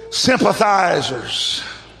 sympathizers.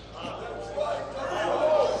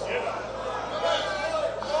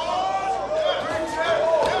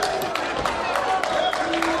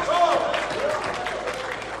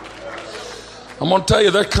 I'm going to tell you,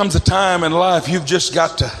 there comes a time in life you've just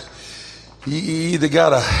got to, you got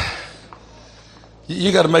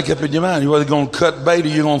to make up in your mind. You're either going to cut bait or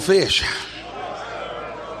you're going to fish.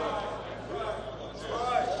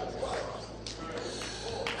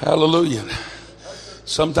 Hallelujah.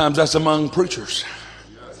 Sometimes that's among preachers.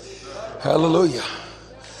 Hallelujah.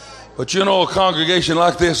 But you know, a congregation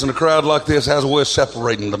like this and a crowd like this has a way of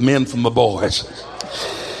separating the men from the boys.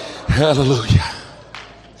 Hallelujah.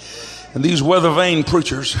 And these weather-vane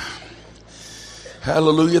preachers,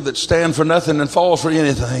 hallelujah, that stand for nothing and fall for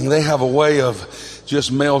anything, they have a way of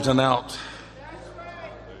just melting out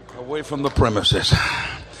away from the premises.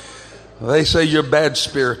 They say you're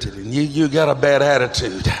bad-spirited and you got a bad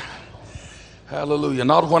attitude. Hallelujah.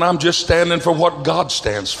 Not when I'm just standing for what God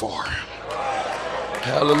stands for.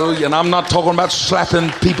 Hallelujah. And I'm not talking about slapping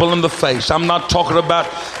people in the face. I'm not talking about,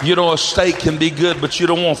 a steak can be good, but you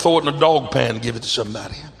don't want to throw it in a dog pan and give it to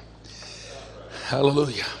somebody.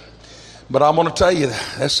 Hallelujah. But I'm going to tell you,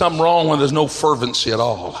 there's something wrong when there's no fervency at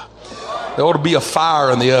all. There ought to be a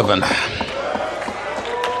fire in the oven.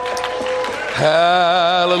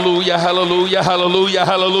 Hallelujah, hallelujah, hallelujah,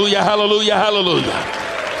 hallelujah, hallelujah,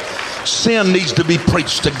 hallelujah. Sin needs to be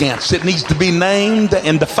preached against. It needs to be named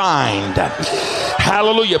and defined.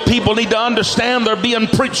 Hallelujah. People need to understand they're being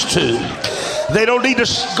preached to. They don't need to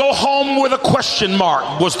go home with a question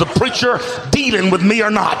mark. Was the preacher dealing with me or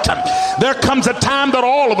not? There comes a time that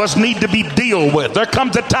all of us need to be dealt with. There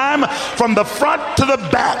comes a time from the front to the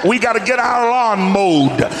back. We got to get our lawn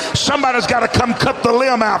mowed. Somebody's got to come cut the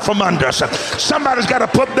limb out from under us. Somebody's got to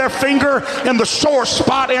put their finger in the sore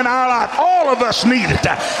spot in our life. All of us need it.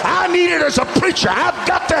 I need it as a preacher. I've I've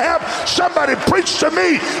got to have somebody preach to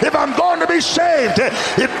me if I'm going to be saved.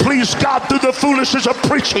 It pleased God through the foolishness of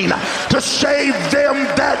preaching to save them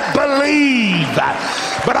that believe.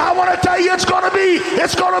 But I want to tell you, it's going to be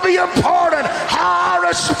important how I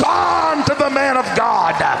respond to the man of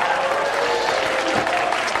God.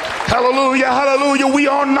 Hallelujah, hallelujah. We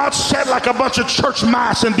are not set like a bunch of church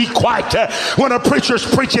mice and be quiet when a preacher's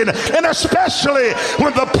preaching, and especially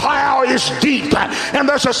when the plow is deep and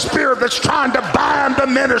there's a spirit that's trying to bind the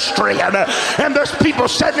ministry, and there's people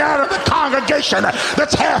sitting out of the congregation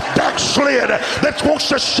that's half backslid, that wants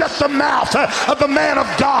to shut the mouth of the man of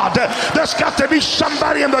God. There's got to be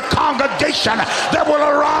somebody in the congregation that will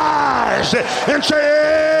arise and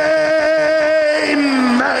say,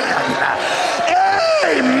 amen.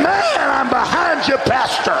 Amen. I'm behind you,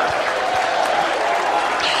 Pastor.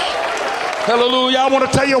 Hallelujah. I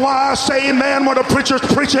want to tell you why I say amen when a preacher's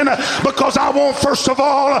preaching, because I want, first of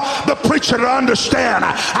all, the preacher to understand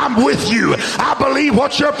I'm with you. I believe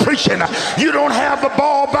what you're preaching. You don't have the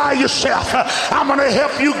ball by yourself. I'm going to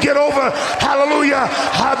help you get over, hallelujah,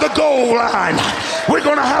 the goal line. We're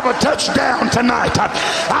going to have a touchdown tonight.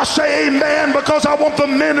 I say amen because I want the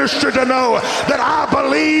ministry to know that I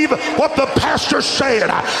believe what the pastor's saying.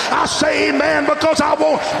 I say amen because I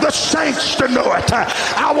want the saints to know it.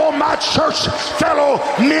 I want my church fellow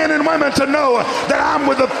men and women to know that I'm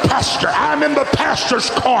with the pastor. I'm in the pastor's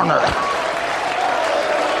corner.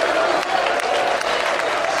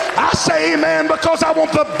 I say amen because I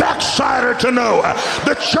want the backslider to know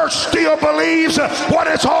the church still believes what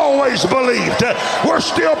it's always believed. We're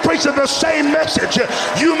still preaching the same message.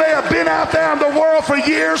 You may have been out there in the world for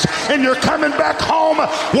years and you're coming back home.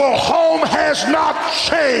 Well, home has not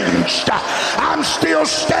changed. I'm still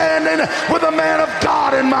standing with a man of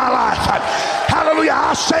God in my life. Hallelujah.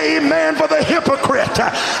 I say amen for the hypocrite.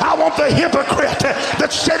 I want the hypocrite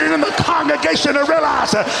that's sitting in the congregation to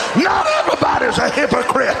realize not everybody's a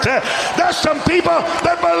hypocrite. There's some people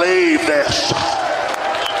that believe this.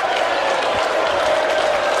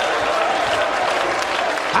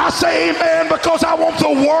 I say amen because I want the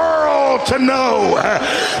world to know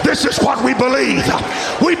this is what we believe.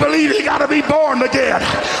 We believe you got to be born again.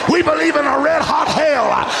 We believe in a red hot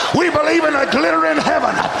hell. We believe in a glittering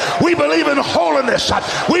heaven. We believe in holiness.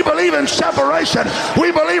 We believe in separation.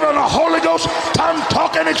 We believe in a Holy Ghost tongue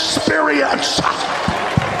talking experience.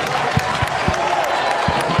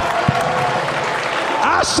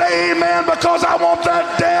 I say amen because I want the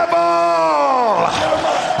devil.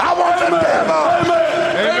 I want the devil.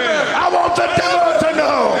 Amen. I want the devil to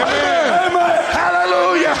know. Amen.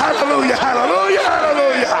 Hallelujah, hallelujah, hallelujah,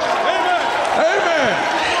 hallelujah. Amen.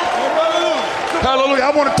 Hallelujah.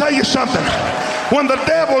 I want to tell you something. When the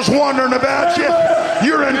devil's wondering about you,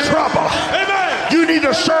 you're in trouble. You need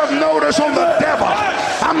to serve notice on the devil.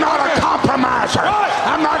 I'm not a compromiser.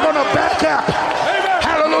 I'm not going to back up.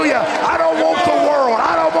 Hallelujah. I don't want the world.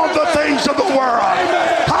 I don't want the things of the world.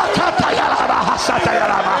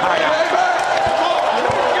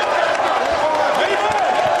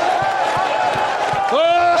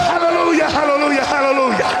 Oh, hallelujah, hallelujah,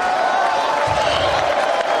 hallelujah.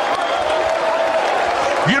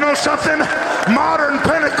 You know something? Modern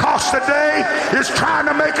Pentecost today is trying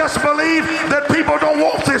to make us believe that people don't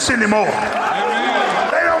want this anymore.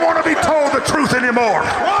 They don't want to be told the truth anymore.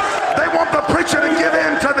 They want the preacher to give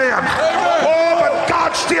in to them. Oh, but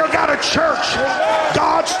God still got a church.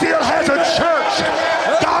 God still has a church.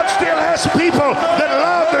 God still has people that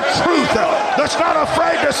love the truth, that's not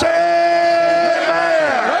afraid to say amen.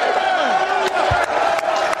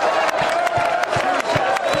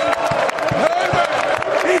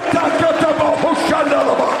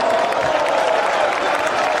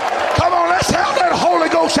 Come on, let's have that Holy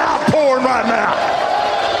Ghost outpouring right now.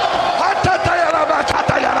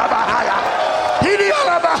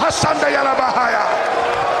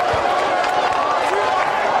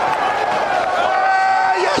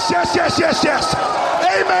 Yes, yes, yes, yes.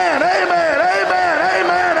 Amen, amen, amen,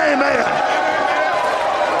 amen, amen.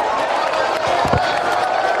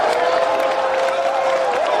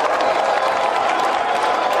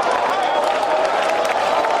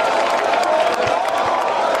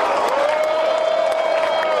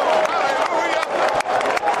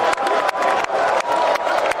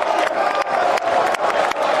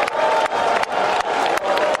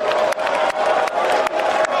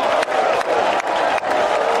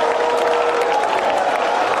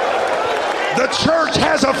 The church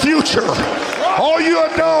has a future. All you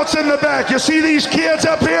adults in the back, you see these kids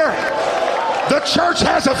up here? The church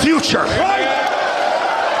has a future.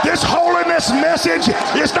 This holiness message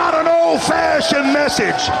is not an old-fashioned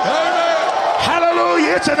message.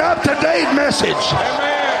 Hallelujah. It's an up-to-date message.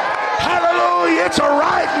 Hallelujah. Hallelujah. It's a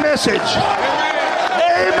right message.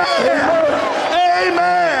 Amen.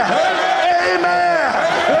 Amen. Amen.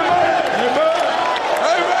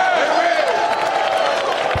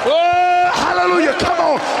 Oh, hallelujah. Come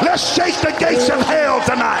on. Let's shake the gates of hell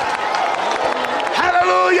tonight.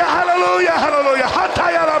 Hallelujah. Hallelujah. Hallelujah. Hallelujah.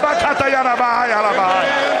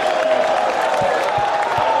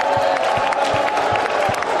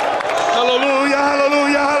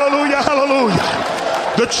 Hallelujah. Hallelujah. Hallelujah.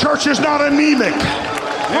 The church is not anemic.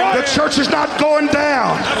 The church is not going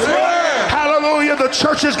down. Hallelujah. The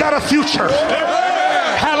church has got a future.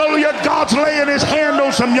 Hallelujah. God's laying his hand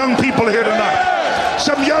on some young people here tonight.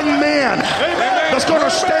 Some young men that's going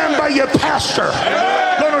to stand by your pastor.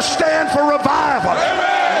 Going to stand for revival.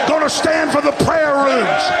 Going to stand for the prayer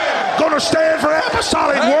rooms. Going to stand for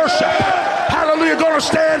apostolic worship. Hallelujah. Going to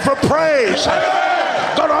stand for praise.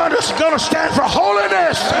 Going to stand for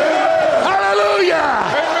holiness. Hallelujah.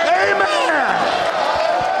 Amen.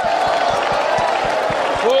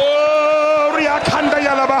 Oh, riakanda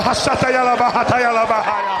yalaba hasata yalaba hata yalaba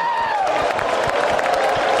haya.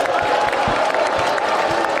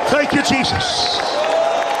 Thank you, Jesus.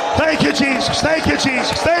 Thank you, Jesus. Thank you,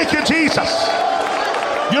 Jesus. Thank you, Jesus.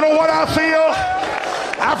 You know what I feel?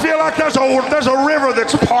 I feel like there's a river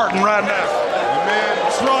that's parting right now. Amen.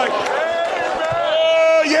 That's right.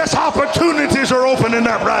 Oh, yes, opportunities are opening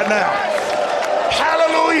up right now.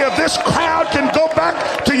 Hallelujah. This crowd can go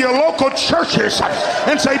back to your local churches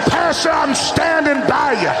and say, Pastor, I'm standing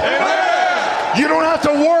by you. Amen. You don't have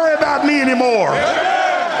to worry about me anymore.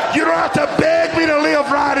 Amen. You don't have to beg me to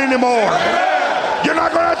live right anymore. Amen. You're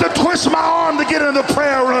not going to have to twist my arm to get in the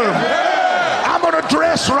prayer room. Amen. I'm going to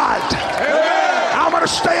dress right. Amen. I'm going to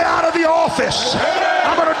stay out of the office. Amen.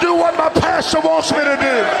 I'm going to do what my pastor wants me to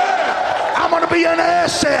do. I'm going to be an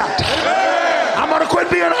asset. Amen. I'm going to quit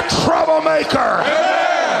being a troublemaker. Amen.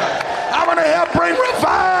 I'm going to help bring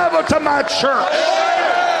revival to my church.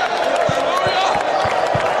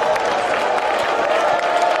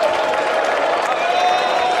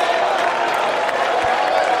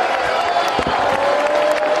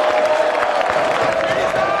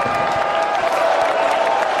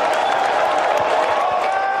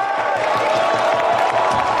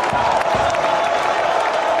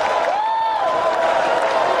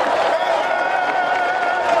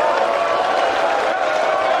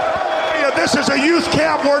 This is a youth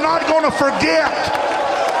camp we're not going to forget.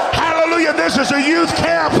 Hallelujah. This is a youth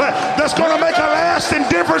camp that's going to make a lasting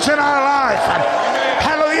difference in our life.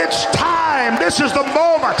 Hallelujah. It's time. This is the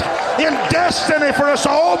moment in destiny for us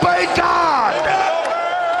to obey God.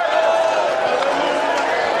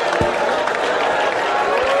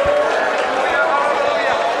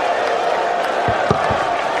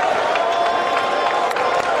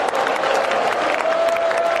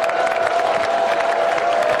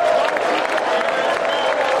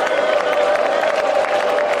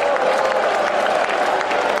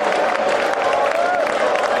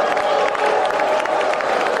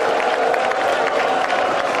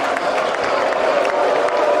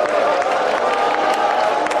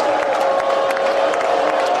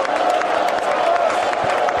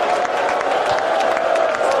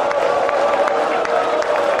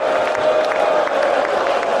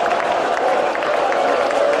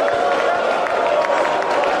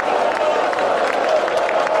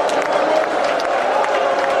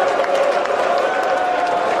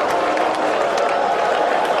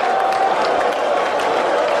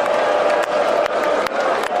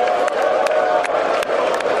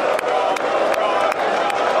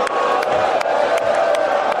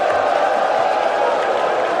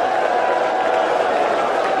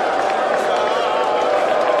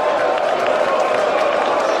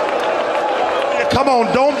 Come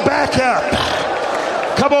on, don't back up.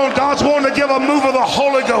 Come on, God's wanting to give a move of the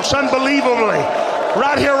Holy Ghost unbelievably.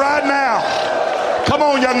 Right here, right now. Come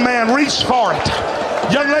on, young man, reach for it.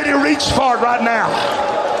 Young lady, reach for it right now.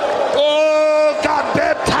 Oh, God,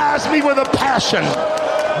 baptize me with a passion.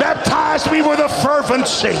 Baptize me with a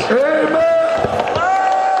fervency. Amen.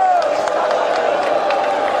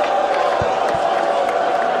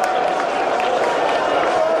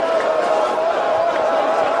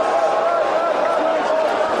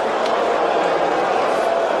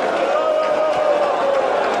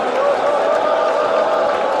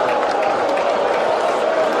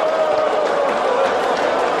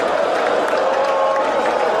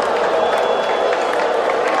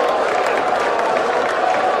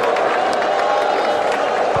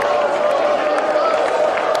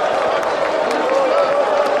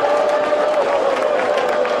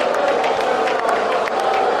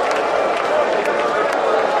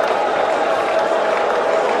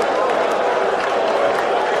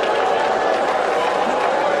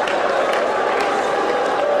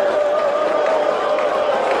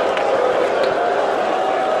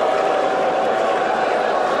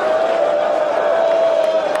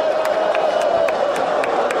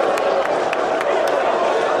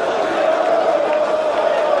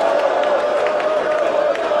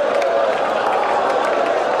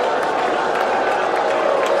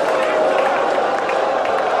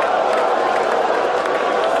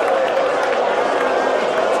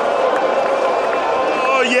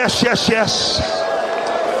 yes, yes, yes.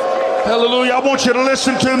 Hallelujah. I want you to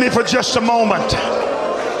listen to me for just a moment.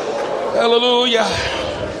 Hallelujah.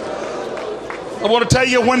 I want to tell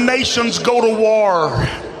you, when nations go to war,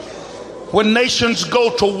 when nations go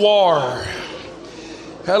to war,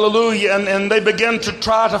 hallelujah, and they begin to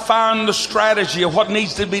try to find the strategy of what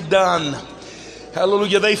needs to be done,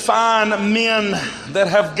 hallelujah, they find men that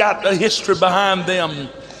have got a history behind them,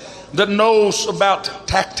 that knows about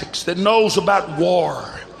tactics, that knows about war.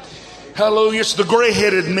 Hallelujah. It's the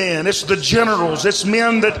gray-headed men, it's the generals, it's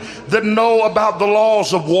men that know about the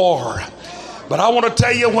laws of war. But I want to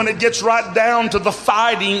tell you, when it gets right down to the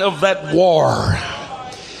fighting of that war,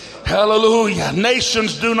 hallelujah,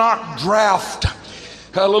 nations do not draft,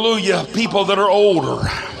 hallelujah, people that are older.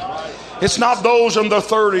 It's not those in their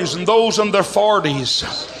 30s and those in their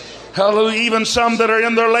 40s. Hallelujah, even some that are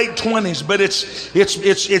in their late 20s, but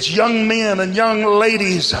it's young men and young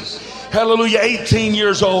ladies. Hallelujah, 18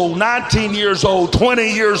 years old, 19 years old,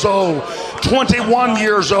 20 years old, 21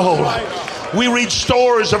 years old. We read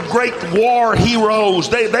stories of great war heroes.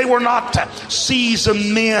 They were not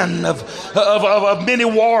seasoned men of many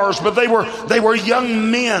wars, but they were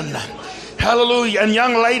young men. Hallelujah. And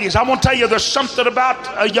young ladies. I want to tell you, there's something about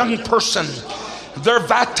a young person, their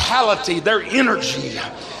vitality, their energy,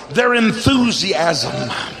 their enthusiasm.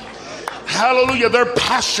 Hallelujah, their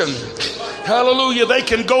passion. Hallelujah, they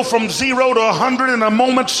can go from 0 to 100 in a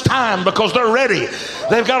moment's time because they're ready.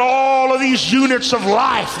 They've got all of these units of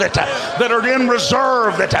life that are in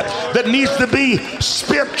reserve, that needs to be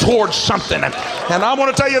spent towards something. And I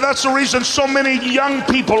want to tell you, that's the reason so many young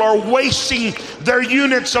people are wasting their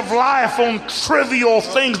units of life on trivial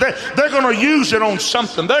things. They're going to use it on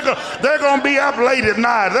something. They're going to be up late at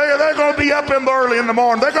night. They're going to be up early in the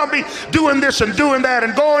morning. They're going to be doing this and doing that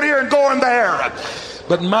and going here and going there.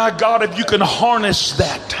 But my God, if you can harness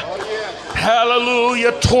that,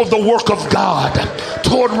 hallelujah, toward the work of God,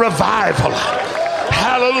 toward revival,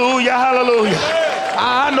 hallelujah, hallelujah.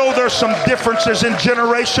 I know there's some differences in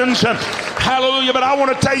generations, hallelujah, but I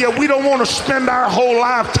want to tell you, we don't want to spend our whole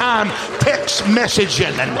lifetime text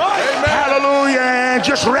messaging and hallelujah, and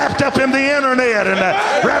just wrapped up in the internet and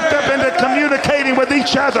wrapped up into communicating with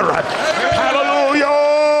each other. Hallelujah.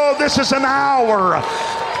 Oh, this is an hour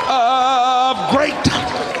of great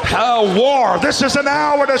war. This is an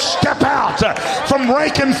hour to step out from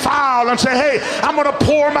rank and file and say, hey, I'm going to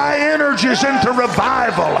pour my energies into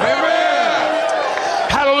revival. Amen.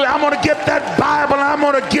 Hallelujah. I'm going to get that Bible and I'm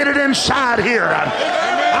going to get it inside here.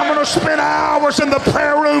 I'm going to spend hours in the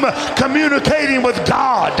prayer room communicating with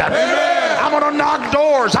God. Amen. I'm going to knock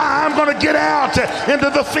doors. I'm going to get out into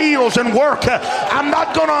the fields and work. I'm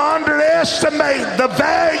not going to underestimate the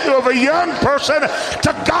value of a young person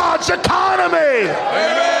to God's economy.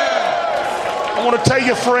 Amen. I want to tell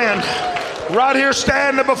you, friend, right here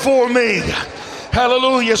standing before me,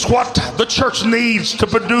 hallelujah, is what the church needs to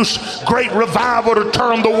produce great revival, to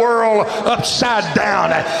turn the world upside down.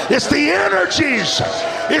 It's the energies,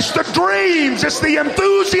 it's the dreams, it's the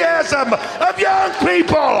enthusiasm of young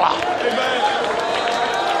people. Amen.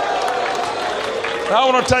 I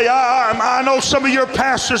want to tell you, I know some of your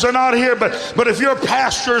pastors are not here, but if your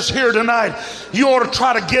pastor is here tonight, you ought to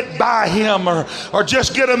try to get by him or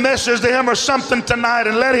just get a message to him or something tonight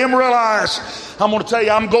and let him realize, I'm going to tell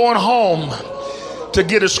you, I'm going home to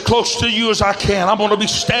get as close to you as I can. I'm going to be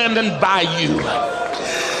standing by you.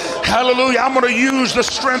 Hallelujah. I'm going to use the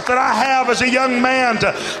strength that I have as a young man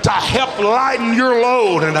to help lighten your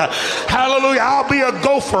load. And hallelujah, I'll be a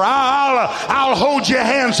gopher. I'll hold your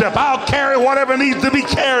hands up. I'll carry whatever needs to be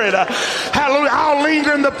carried. Hallelujah. I'll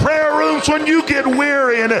linger in the prayer rooms when you get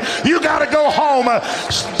weary and you got to go home.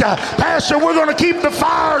 Pastor, we're going to keep the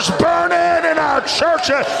fires burning in our church.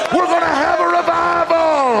 We're going to have a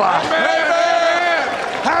revival. Amen.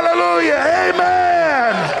 Hallelujah.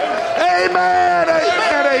 Amen. Amen.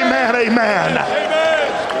 Amen. Amen. Amen.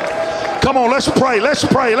 Amen. Come on, let's pray. Let's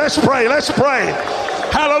pray. Let's pray. Let's pray.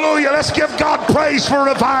 Hallelujah. Let's give God praise for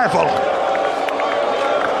revival.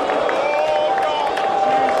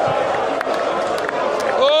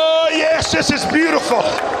 Oh, yes, this is beautiful.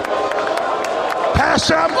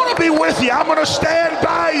 Pastor, I'm going to be with you. I'm going to stand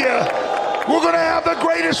by you. We're going to have the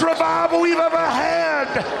greatest revival we've ever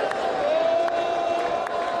had.